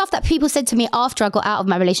 It was stuff that people said to me after I got out of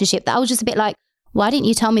my relationship that I was just a bit like, why didn't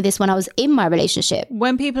you tell me this when I was in my relationship?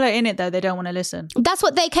 When people are in it, though, they don't want to listen. That's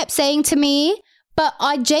what they kept saying to me. But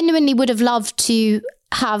I genuinely would have loved to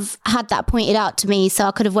have had that pointed out to me, so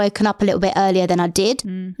I could have woken up a little bit earlier than I did.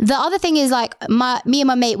 The other thing is, like, me and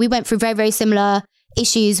my mate, we went through very, very similar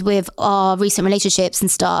issues with our recent relationships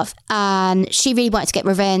and stuff, and she really wanted to get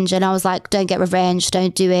revenge, and I was like, don't get revenge,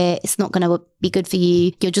 don't do it, it's not going to be good for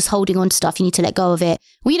you, you're just holding on to stuff, you need to let go of it.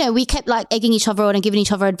 Well, you know, we kept like egging each other on and giving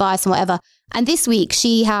each other advice and whatever. And this week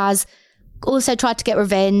she has also tried to get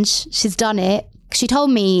revenge. She's done it. She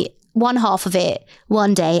told me one half of it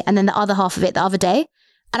one day and then the other half of it the other day.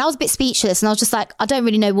 And I was a bit speechless, and I was just like, I don't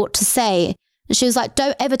really know what to say. And she was like,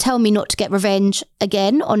 don't ever tell me not to get revenge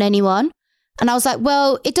again on anyone. And I was like,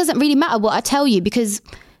 well, it doesn't really matter what I tell you, because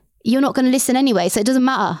you're not going to listen anyway. So it doesn't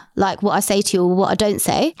matter like what I say to you or what I don't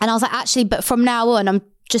say. And I was like, actually, but from now on, I'm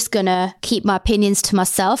just going to keep my opinions to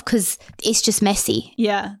myself, because it's just messy.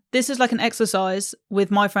 Yeah. This is like an exercise with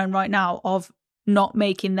my friend right now of not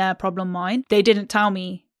making their problem mine. They didn't tell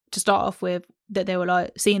me to start off with that they were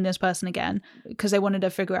like seeing this person again because they wanted to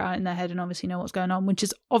figure it out in their head and obviously know what's going on, which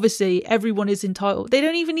is obviously everyone is entitled. They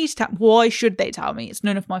don't even need to tell. Why should they tell me? It's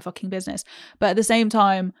none of my fucking business. But at the same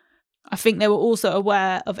time, I think they were also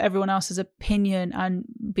aware of everyone else's opinion and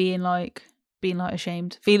being like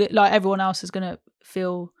ashamed, feel it like everyone else is gonna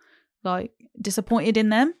feel like disappointed in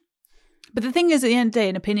them. But the thing is, at the end of the day,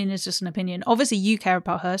 an opinion is just an opinion. Obviously, you care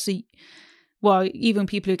about her, so even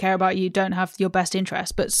people who care about you don't have your best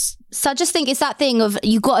interest. But so I just think it's that thing of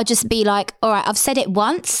you got to just be like, all right, I've said it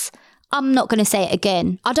once, I'm not going to say it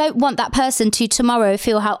again. I don't want that person to tomorrow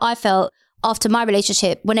feel how I felt after my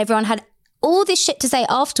relationship when everyone had all this shit to say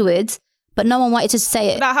afterwards, but no one wanted to say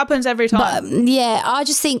it. That happens every time. But, yeah, I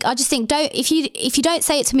just think don't if you don't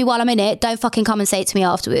say it to me while I'm in it, don't fucking come and say it to me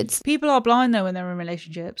afterwards. People are blind though when they're in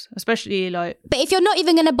relationships, especially like. But if you're not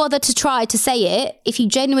even going to bother to try to say it, if you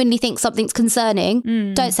genuinely think something's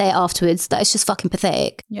concerning, don't say it afterwards. That is just fucking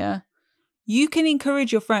pathetic. Yeah. You can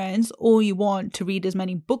encourage your friends all you want to read as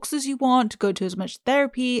many books as you want, to go to as much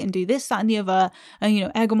therapy and do this, that and the other, and, you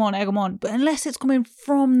know, egg them on. But unless it's coming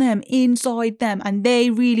from them, inside them, and they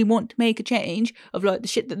really want to make a change of like the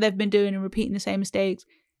shit that they've been doing and repeating the same mistakes,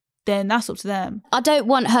 then that's up to them. I don't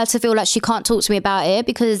want her to feel like she can't talk to me about it,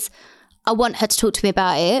 because I want her to talk to me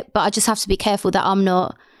about it, but I just have to be careful that I'm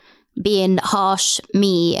not being harsh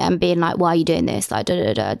me and being like, why are you doing this? Like,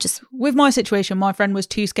 just. With my situation, my friend was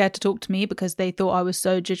too scared to talk to me because they thought I was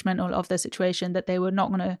so judgmental of their situation that they were not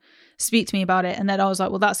going to speak to me about it. And then I was like,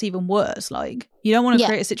 well, that's even worse. Like, you don't want to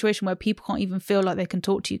create a situation where people can't even feel like they can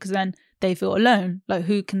talk to you, because then they feel alone. Like,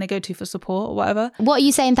 who can they go to for support or whatever? What are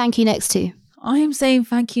you saying thank you next to? I am saying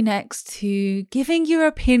thank you next to giving your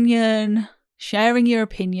opinion, sharing your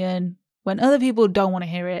opinion when other people don't want to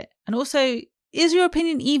hear it. And also, is your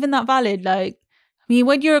opinion even that valid? Like, I mean,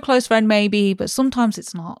 when you're a close friend, maybe, but sometimes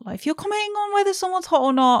it's not. Like, if you're commenting on whether someone's hot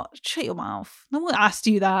or not, shut your mouth. No one asked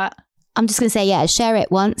you that. I'm just going to say, yeah, share it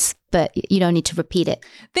once, but you don't need to repeat it.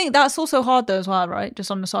 I think that's also hard though as well, right? Just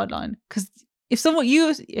on the sideline. Because if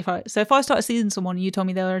I started seeing someone and you told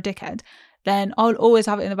me they were a dickhead, then I'll always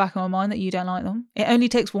have it in the back of my mind that you don't like them. It only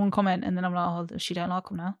takes one comment and then I'm like, oh, she don't like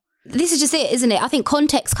them now. This is just it, isn't it? I think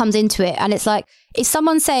context comes into it, and it's like, if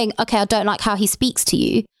someone's saying, okay, I don't like how he speaks to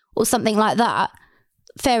you or something like that,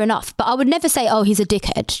 fair enough. But I would never say, oh, he's a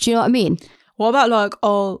dickhead. Do you know what I mean? What about like,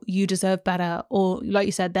 oh, you deserve better, or like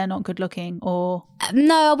you said, they're not good looking, or...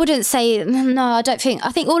 No, I wouldn't say, no, I don't think.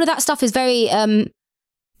 I think all of that stuff is very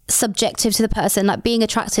subjective to the person. Like, being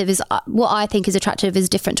attractive is, what I think is attractive is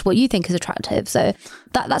different to what you think is attractive. So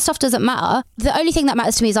that stuff doesn't matter. The only thing that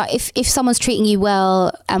matters to me is like, if someone's treating you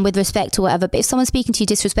well and with respect or whatever, but if someone's speaking to you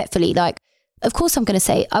disrespectfully, like, of course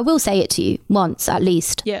I will say it to you once at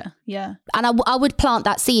least. Yeah. And I would plant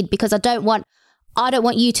that seed, because I don't want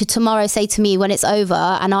you to tomorrow say to me when it's over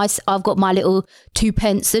and I've got my little 2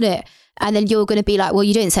 pence in it, and then you're going to be like, well,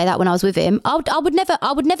 you didn't say that when I was with him. I would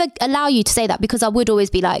never allow you to say that, because I would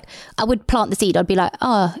always be like, I would plant the seed. I'd be like,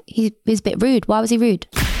 oh, he's a bit rude. Why was he rude?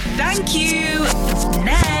 Thank you.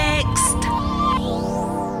 Next.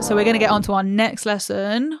 So we're going to get on to our next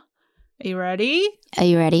lesson. Are you ready? Are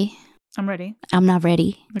you ready? I'm ready. I'm not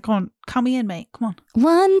ready. Come on, count me in, mate. Come on.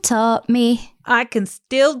 One taught me I can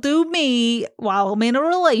still do me while I'm in a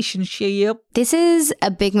relationship. This is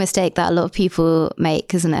a big mistake that a lot of people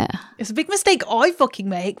make, isn't it? It's a big mistake I fucking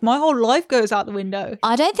make. My whole life goes out the window.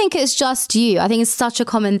 I don't think it's just you. I think it's such a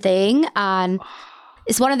common thing. And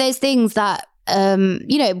it's one of those things that,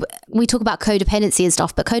 you know, we talk about codependency and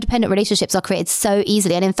stuff, but codependent relationships are created so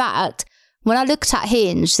easily. And in fact, when I looked at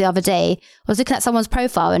Hinge the other day, I was looking at someone's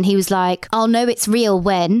profile and he was like, I'll know it's real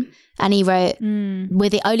when. And he wrote, we're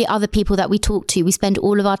the only other people that we talk to. We spend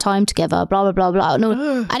all of our time together, blah, blah, blah, blah.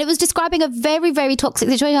 And it was describing a very, very toxic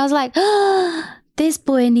situation. I was like, this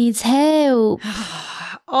boy needs help.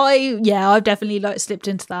 I've definitely like slipped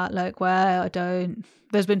into that, like where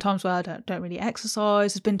there's been times where I don't really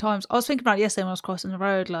exercise. There's been times, I was thinking about it yesterday when I was crossing the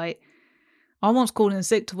road, like I once called in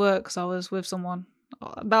sick to work because I was with someone.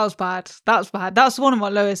 Oh, that was bad. That's one of my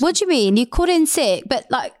lowest. What do you mean? You called in sick? But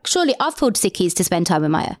like, surely I've pulled sickies to spend time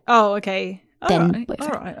with Maya. Oh, okay. All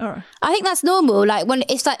right. I think that's normal. Like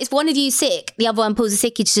if one of you sick, the other one pulls a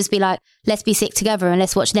sickie to just be like, let's be sick together and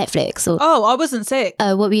let's watch Netflix. Or I wasn't sick.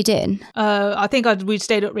 What were you doing? I think we'd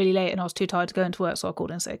stayed up really late and I was too tired to go into work, so I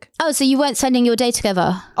called in sick. Oh, so you weren't spending your day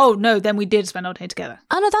together? Oh no, then we did spend our day together.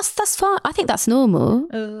 Oh no, that's fine. I think that's normal.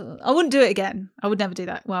 I wouldn't do it again. I would never do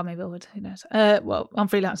that. Well, maybe I would. Who knows? Well, I'm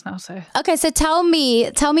freelance now, so. Okay, so tell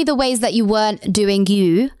me the ways that you weren't doing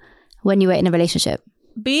you when you were in a relationship.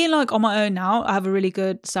 being like on my own now, I have a really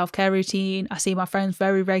good self-care routine. I see my friends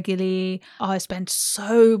very regularly. I spend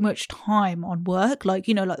so much time on work, like,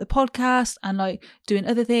 you know, like the podcast and like doing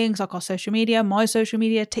other things like our social media, my social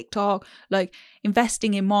media, TikTok, like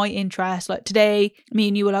investing in my interests. Like today, me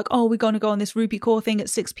and you were like, oh, we're going to go on this Rupee Core thing at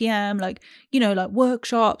 6 p.m. Like, you know, like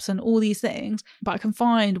workshops and all these things. But I can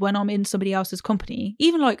find when I'm in somebody else's company,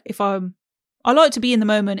 even like if I like to be in the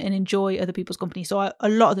moment and enjoy other people's company. So a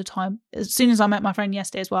lot of the time, as soon as I met my friend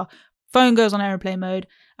yesterday as well, phone goes on airplane mode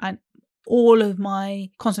and all of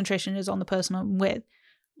my concentration is on the person I'm with.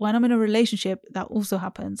 When I'm in a relationship, that also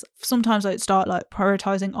happens. Sometimes I start like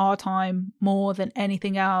prioritizing our time more than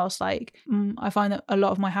anything else. Like I find that a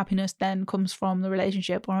lot of my happiness then comes from the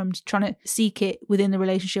relationship, or I'm trying to seek it within the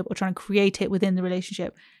relationship or trying to create it within the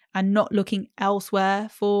relationship, and not looking elsewhere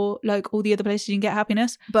for like all the other places you can get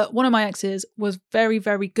happiness. But one of my exes was very,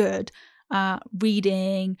 very good at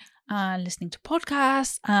reading and listening to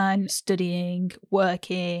podcasts and studying,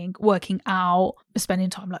 working out, spending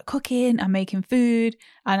time like cooking and making food.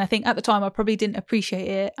 And I think at the time I probably didn't appreciate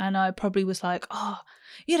it. And I probably was like, oh,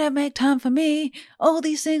 you don't make time for me. All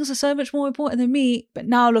these things are so much more important than me. But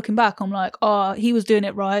now looking back, I'm like, oh, he was doing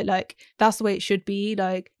it right. Like that's the way it should be.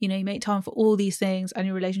 Like, you know, you make time for all these things and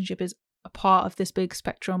your relationship is a part of this big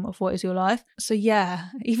spectrum of what is your life. So yeah,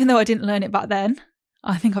 even though I didn't learn it back then,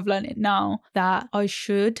 I think I've learned it now that I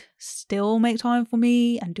should still make time for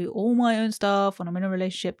me and do all my own stuff when I'm in a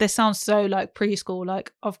relationship. This sounds so like preschool,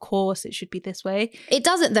 like of course it should be this way. It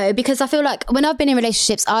doesn't though, because I feel like when I've been in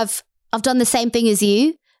relationships, I've done the same thing as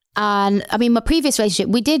you. And I mean, my previous relationship,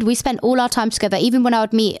 we spent all our time together. Even when I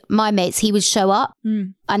would meet my mates, he would show up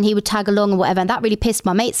and he would tag along or whatever. And that really pissed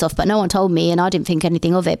my mates off, but no one told me and I didn't think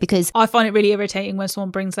anything of it because I find it really irritating when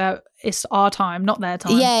someone brings out it's our time, not their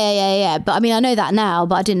time. Yeah. But I mean, I know that now,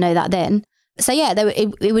 but I didn't know that then. So yeah,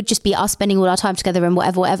 it would just be us spending all our time together and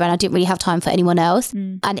whatever. And I didn't really have time for anyone else.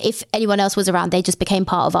 And if anyone else was around, they just became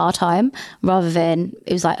part of our time rather than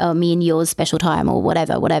it was like, oh, me and yours special time or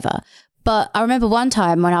whatever. But I remember one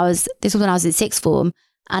time this was when I was in sixth form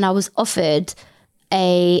and I was offered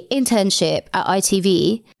a internship at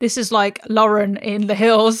ITV. This is like Lauren in The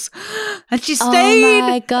Hills and she stayed. Oh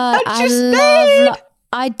my God.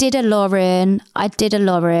 I did a Lauren. You did a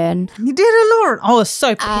Lauren? I was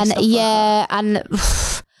so pissed off.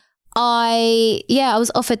 I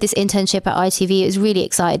was offered this internship at ITV. It was a really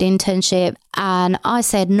exciting internship and I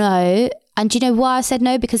said no. And do you know why I said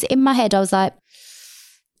no? Because in my head I was like,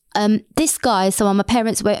 this guy is someone my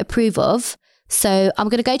parents won't approve of. So I'm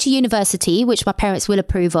going to go to university, which my parents will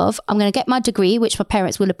approve of. I'm going to get my degree, which my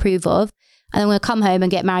parents will approve of. And I'm going to come home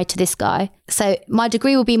and get married to this guy. So my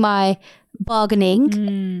degree will be my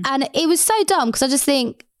bargaining. And it was so dumb because I just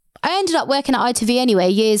think I ended up working at ITV anyway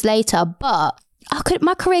years later, but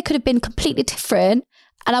my career could have been completely different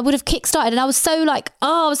and I would have kickstarted. And I was so like,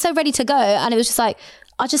 I was so ready to go. And it was just like,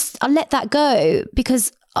 I let that go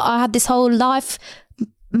because I had this whole life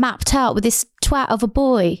mapped out with this twat of a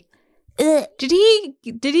boy. Ugh. Did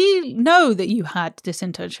he know that you had this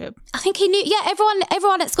internship? I think he knew. Yeah,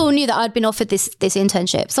 everyone at school knew that I'd been offered this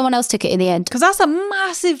internship. Someone else took it in the end. Because that's a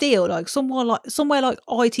massive deal. Like somewhere like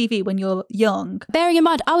ITV when you're young. Bearing in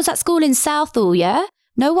mind, I was at school in Southall. Yeah,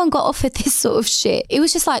 no one got offered this sort of shit. It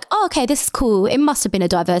was just like, oh, okay, this is cool. It must have been a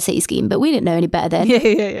diversity scheme, but we didn't know any better then.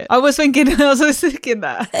 Yeah. I was thinking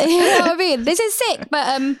that. You know what I mean? This is sick,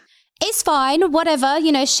 but it's fine. Whatever,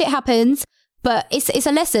 you know, shit happens. But it's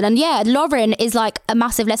a lesson. And yeah, Lauren is like a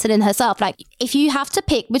massive lesson in herself. Like if you have to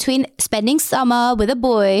pick between spending summer with a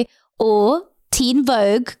boy or Teen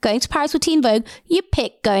Vogue, going to Paris with Teen Vogue, you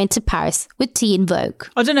pick going to Paris with Teen Vogue.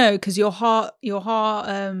 I don't know, because your heart,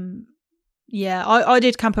 yeah, I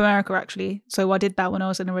did Camp America actually. So I did that when I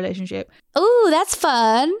was in a relationship. Oh, that's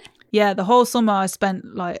fun. Yeah, the whole summer I spent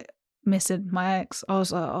like missing my ex. I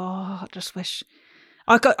was like, oh, I just wish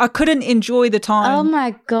I couldn't enjoy the time. Oh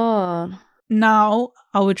my God. Now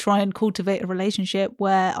I would try and cultivate a relationship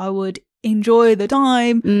where I would enjoy the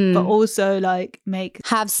time, but also like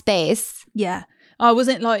have space. Yeah. I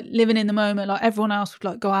wasn't like living in the moment. Like everyone else would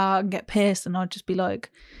like go out and get pissed and I'd just be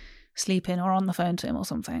like sleeping or on the phone to him or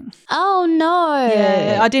something. Oh no.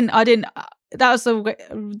 Yeah. I didn't. That was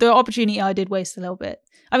the opportunity I did waste a little bit.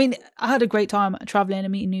 I mean, I had a great time traveling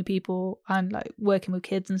and meeting new people and like working with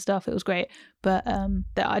kids and stuff. It was great. But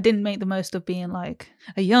that I didn't make the most of being like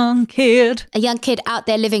a young kid. A young kid out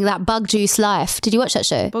there living that bug juice life. Did you watch that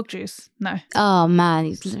show? Bug Juice? No. Oh,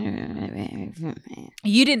 man.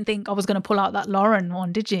 You didn't think I was going to pull out that Lauren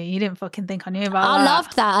one, did you? You didn't fucking think I knew about that. I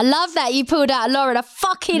loved that. I love that you pulled out Lauren. I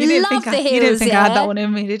fucking love The Hills. You didn't think I had that one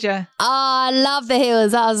in me, did you? Oh, I love The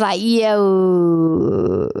Hills. I was like,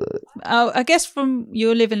 yo. I guess from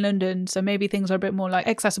you live in London, so maybe things are a bit more like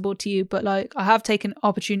accessible to you, but like I have taken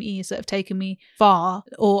opportunities that have taken me far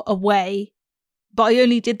or away, but I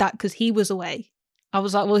only did that because he was away. I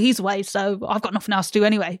was like, well, he's away, so I've got nothing else to do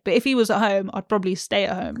anyway. But if he was at home, I'd probably stay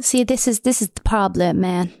at home. See, this is the problem,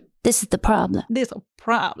 man. This is the problem. There's a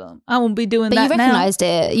problem. I won't be doing But that you now. recognised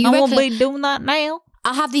it. Won't be doing that now.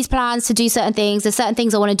 I have these plans to do certain things. There's certain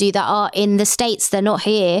things I want to do that are in the States. They're not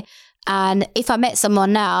here. And if I met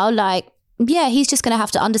someone now, like, yeah, he's just going to have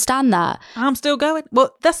to understand that. I'm still going.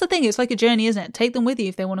 Well, that's the thing. It's like a journey, isn't it? Take them with you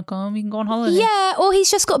if they want to come. You can go on holiday. Yeah, or he's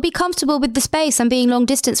just got to be comfortable with the space and being long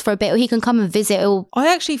distance for a bit, or he can come and visit. Or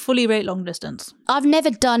I actually fully rate long distance. I've never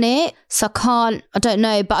done it, so I don't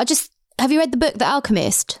know. But have you read the book The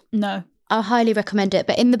Alchemist? No. I highly recommend it.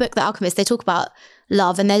 But in the book The Alchemist, they talk about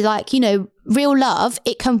love, and they're like, you know, real love,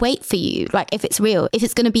 it can wait for you. Like, if it's real, if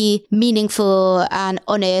it's going to be meaningful and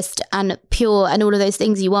honest and pure and all of those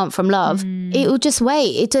things you want from love, it will just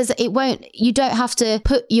wait. You don't have to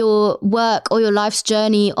put your work or your life's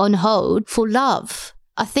journey on hold for love.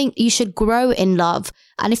 I think you should grow in love.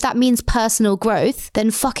 And if that means personal growth,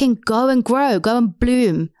 then fucking go and grow, go and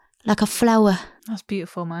bloom like a flower. That's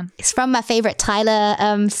beautiful, man. It's from my favorite Tyler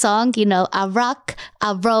song, you know, I rock,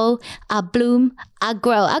 I roll, I bloom, I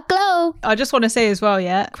grow, I glow. I just want to say as well,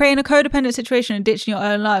 yeah, creating a codependent situation and ditching your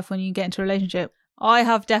own life when you get into a relationship. I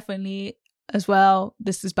have definitely as well,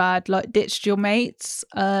 this is bad, like ditched your mates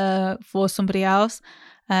for somebody else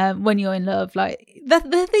when you're in love. Like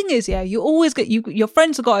the thing is, yeah, you always get, your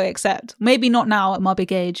friends have got to accept, maybe not now at my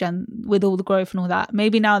big age and with all the growth and all that,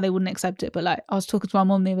 maybe now they wouldn't accept it, but like I was talking to my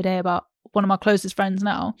mum the other day about one of my closest friends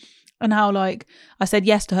now, and how like I said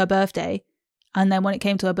yes to her birthday, and then when it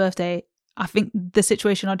came to her birthday, I think the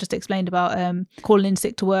situation I just explained about calling in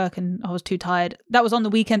sick to work and I was too tired, that was on the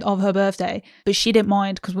weekend of her birthday, but she didn't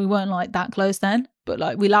mind because we weren't like that close then, but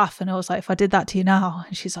like we laugh, and I was like, if I did that to you now,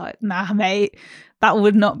 and she's like, nah mate, that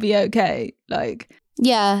would not be okay. Like,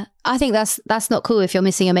 yeah, I think that's not cool if you're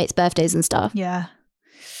missing your mates' birthdays and stuff. yeah,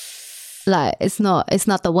 Like, it's not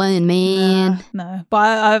the one, man. no,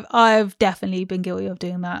 but I've definitely been guilty of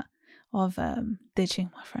doing that, of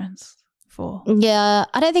ditching my friends for. Yeah,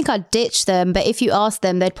 I don't think I'd ditch them, but if you ask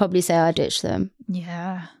them, they'd probably say I ditched them.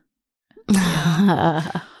 Yeah.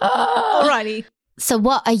 Alrighty. So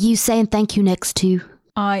what are you saying thank you next to?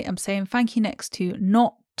 I am saying thank you next to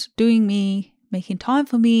not doing me, making time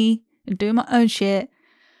for me, and doing my own shit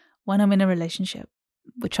when I'm in a relationship,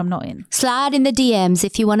 which I'm not in. Slide in the DMs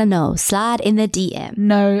if you want to know. Slide in the DM.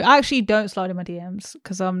 No, actually don't slide in my DMs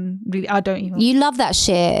because I don't even. You love that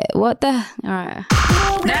shit. What the? All right.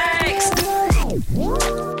 Next.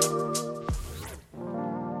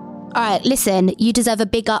 All right, listen, you deserve a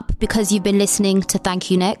big up because you've been listening to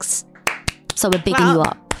Thank You Next. So we're bigging you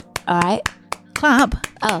up. All right. Clap.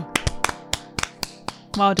 Oh.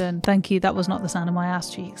 Well done. Thank you. That was not the sound of my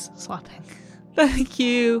ass cheeks slapping. Thank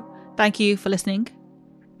you. Thank you for listening.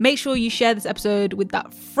 Make sure you share this episode with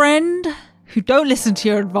that friend who don't listen to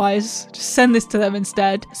your advice. Just send this to them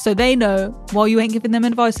instead so they know while you ain't giving them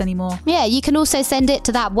advice anymore. Yeah, you can also send it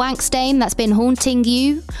to that wank stain that's been haunting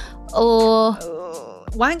you, or...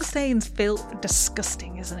 Wank stains feel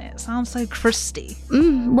disgusting, isn't it? It sounds so crusty.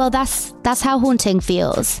 Well, that's how haunting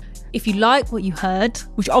feels. If you like what you heard,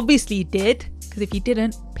 which obviously you did, because if you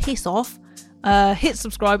didn't, piss off. Hit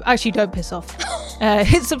subscribe. Actually, don't piss off.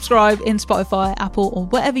 Hit subscribe in Spotify, Apple, or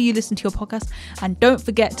wherever you listen to your podcast. And don't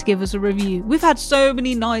forget to give us a review. We've had so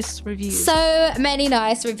many nice reviews. So many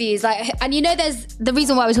nice reviews. And you know, there's the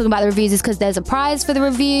reason why we're talking about the reviews is because there's a prize for the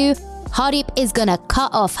review. Hardeep is gonna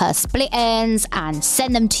cut off her split ends and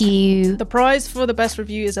send them to you. The prize for the best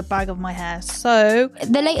review is a bag of my hair. So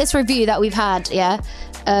the latest review that we've had,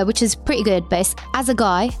 which is pretty good, but as a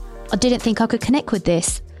guy, I didn't think I could connect with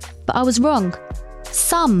this, but I was wrong.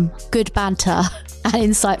 Some good banter and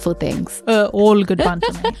insightful things. All good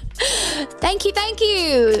banter, mate. Thank you.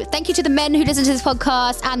 Thank you to the men who listen to this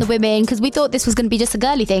podcast and the women, because we thought this was going to be just a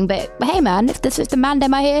girly thing, but hey man, if the man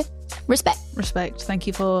dem are here, respect. Thank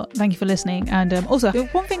you for listening. And also,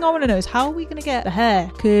 one thing I want to know is, how are we going to get the hair?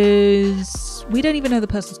 Because we don't even know the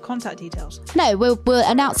person's contact details. No, we'll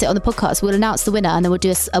announce it on the podcast. We'll announce the winner, and then we'll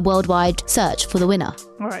do a worldwide search for the winner.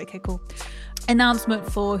 All right, okay, cool. Announcement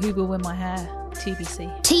for who will win my hair.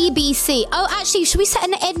 TBC. Oh, actually, should we set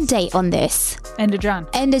an end date on this? End of Jan.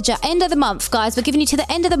 End of the month, guys. We're giving you to the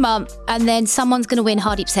end of the month, and then someone's going to win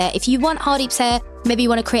Hardeep's hair. If you want Hardeep's hair, maybe you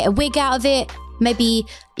want to create a wig out of it. Maybe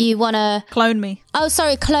you want to... Clone me. Oh,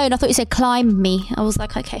 sorry, clone. I thought you said climb me. I was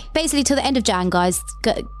like, okay. Basically, till the end of Jan, guys.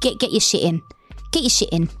 Get your shit in. Get your shit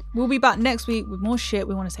in. We'll be back next week with more shit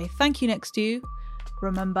we want to say thank you next to.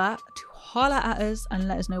 remember to holler at us and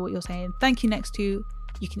let us know what you're saying. Thank you next to,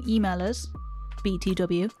 you can email us,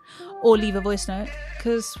 BTW, or leave a voice note,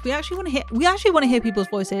 because we actually want to hear people's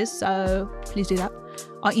voices, so please do that.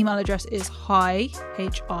 Our email address is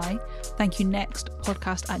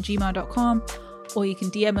thankyouNextpodcast@gmail.com, or you can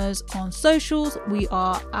DM us on socials. We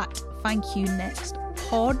are at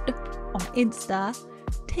thankyouNextPod on Insta,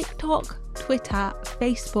 TikTok, Twitter,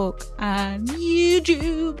 Facebook, and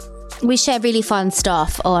YouTube. We share really fun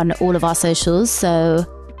stuff on all of our socials, so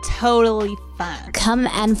totally fun. Come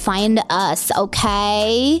and find us,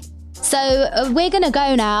 okay? So we're gonna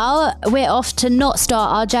go now. We're off to not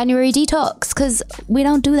start our January detox because we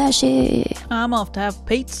don't do that shit. I'm off to have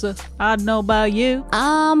pizza. I don't know about you.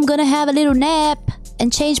 I'm gonna have a little nap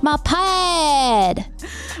and change my pad.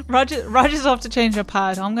 Roger's off to change her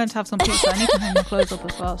pad. I'm going to have some pizza. I need to hang my clothes up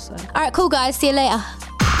as well. So. All right, cool guys. See you later.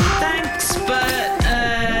 Thanks,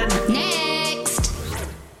 but